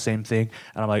just plays the same thing?"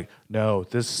 And I'm like, "No,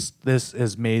 this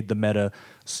has made the meta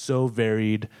so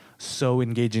varied, so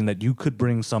engaging that you could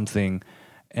bring something."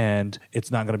 And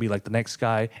it's not going to be like the next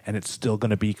guy, and it's still going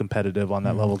to be competitive on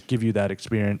that level, give you that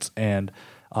experience. And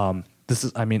this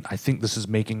is, I think this is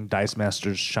making Dice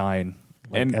Masters shine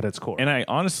at its core. And I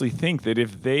honestly think that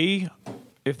if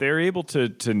they're able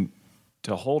to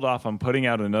hold off on putting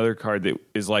out another card that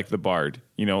is like the Bard,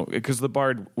 because the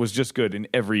Bard was just good in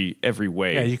every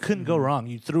way. yeah, you couldn't go wrong.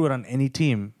 You threw it on any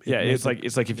team. Yeah, it's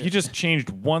like if you just changed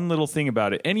one little thing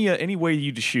about it, any way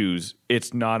you choose,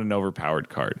 it's not an overpowered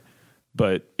card.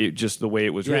 But it just the way it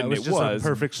was Yeah, written, it was just a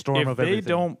perfect storm of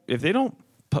everything. If they don't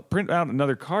print out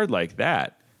another card like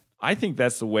that, I think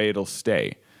that's the way it'll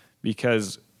stay.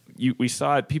 Because we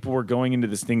saw it, people were going into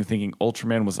this thing thinking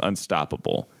Ultraman was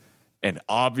unstoppable. And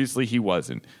obviously he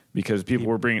wasn't, because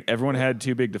everyone had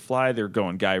too big to fly. They were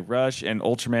going Guy Rush, and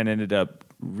Ultraman ended up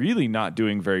really not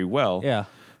doing very well. Yeah.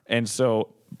 And so,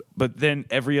 but then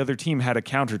every other team had a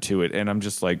counter to it. And I'm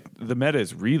just like, the meta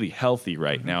is really healthy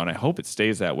right now, and I hope it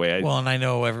stays that way. Well, and I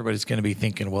know everybody's going to be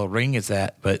thinking, well, Ring is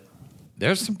that, but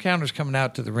there's some counters coming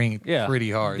out to the Ring Yeah.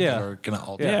 pretty hard Yeah. that are going to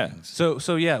alter Yeah. things.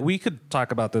 So yeah, we could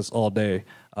talk about this all day,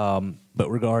 but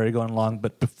we're already going along.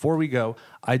 But before we go,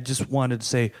 I just wanted to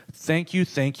say thank you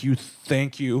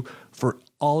for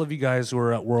all of you guys who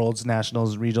are at Worlds,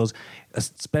 Nationals, Regionals,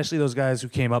 especially those guys who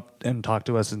came up and talked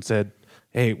to us and said,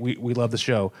 "Hey, we love the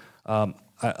show."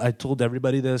 I told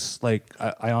everybody this. Like,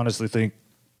 I honestly think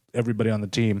everybody on the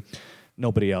team,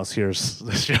 nobody else hears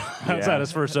the show outside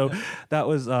us first. So that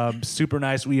was super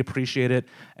nice. We appreciate it.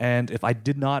 And if I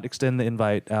did not extend the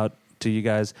invite out to you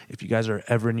guys. If you guys are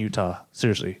ever in Utah,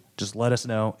 seriously, just let us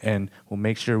know, and we'll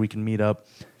make sure we can meet up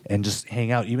and just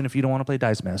hang out. Even if you don't want to play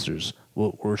Dice Masters,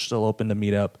 we're still open to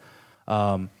meet up.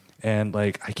 And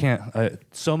like,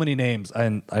 so many names,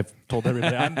 and I've told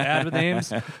everybody I'm bad with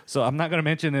names, so I'm not going to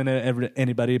mention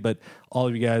anybody, but all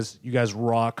of you guys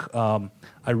rock.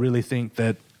 I really think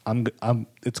that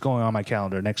it's going on my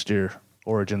calendar next year.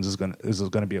 Origins is going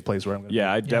to be a place where I'm going to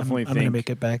I definitely I'm think going to make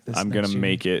it back I'm going to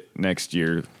make it next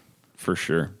year for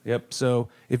sure. Yep. So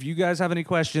if you guys have any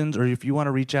questions, or if you want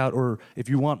to reach out, or if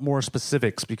you want more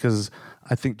specifics, because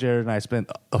I think Jared and I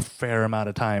spent a fair amount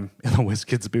of time in the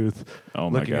WizKids booth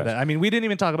looking at that. I mean, we didn't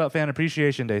even talk about Fan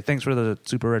Appreciation Day. Thanks for the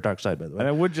Super Rare Dark Side, by the way. And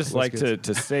I would just like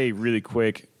to say really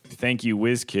quick, thank you,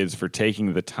 WizKids, for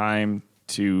taking the time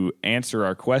to answer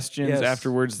our questions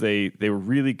afterwards. They were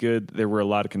really good. There were a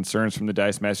lot of concerns from the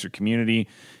Dice Master community,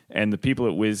 and the people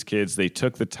at WizKids, they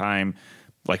took the time,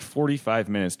 like 45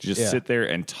 minutes, to just sit there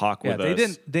and talk with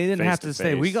us. They didn't have to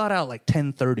stay. We got out like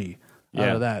 10:30 out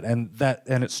of that, and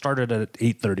it started at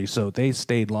 8:30, so they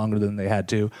stayed longer than they had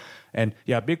to. And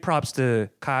big props to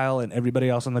Kyle and everybody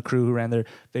else on the crew who ran there.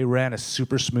 They ran a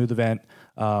super smooth event.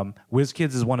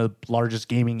 WizKids is one of the largest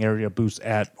gaming area booths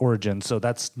at Origin, so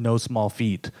that's no small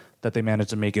feat that they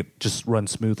managed to make it just run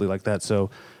smoothly like that.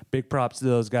 So big props to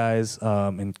those guys,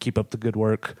 and keep up the good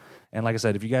work. And like I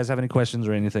said, if you guys have any questions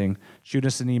or anything, shoot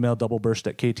us an email,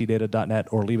 doubleburst@ktdata.net,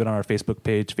 or leave it on our Facebook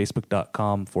page,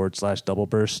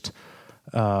 facebook.com/doubleburst.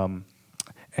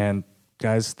 And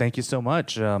guys, thank you so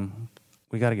much.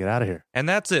 We got to get out of here. And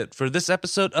that's it for this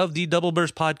episode of the Double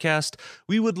Burst Podcast.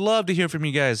 We would love to hear from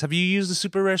you guys. Have you used the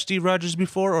Super Rare Steve Rogers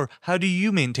before, or how do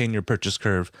you maintain your purchase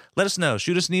curve? Let us know.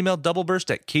 Shoot us an email,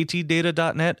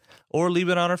 doubleburst@ktdata.net, or leave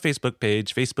it on our Facebook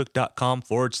page,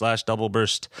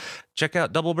 facebook.com/doubleburst. Check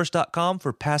out doubleburst.com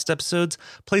for past episodes,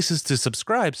 places to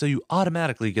subscribe so you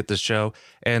automatically get this show,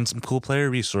 and some cool player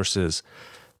resources.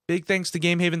 Big thanks to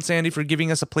Game Haven Sandy for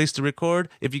giving us a place to record.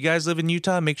 If you guys live in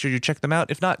Utah, make sure you check them out.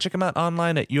 If not, check them out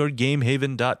online at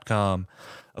yourgamehaven.com.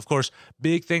 Of course,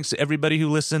 big thanks to everybody who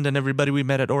listened and everybody we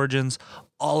met at Origins.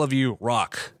 All of you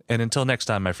rock. And until next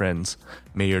time, my friends,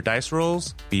 may your dice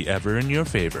rolls be ever in your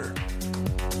favor.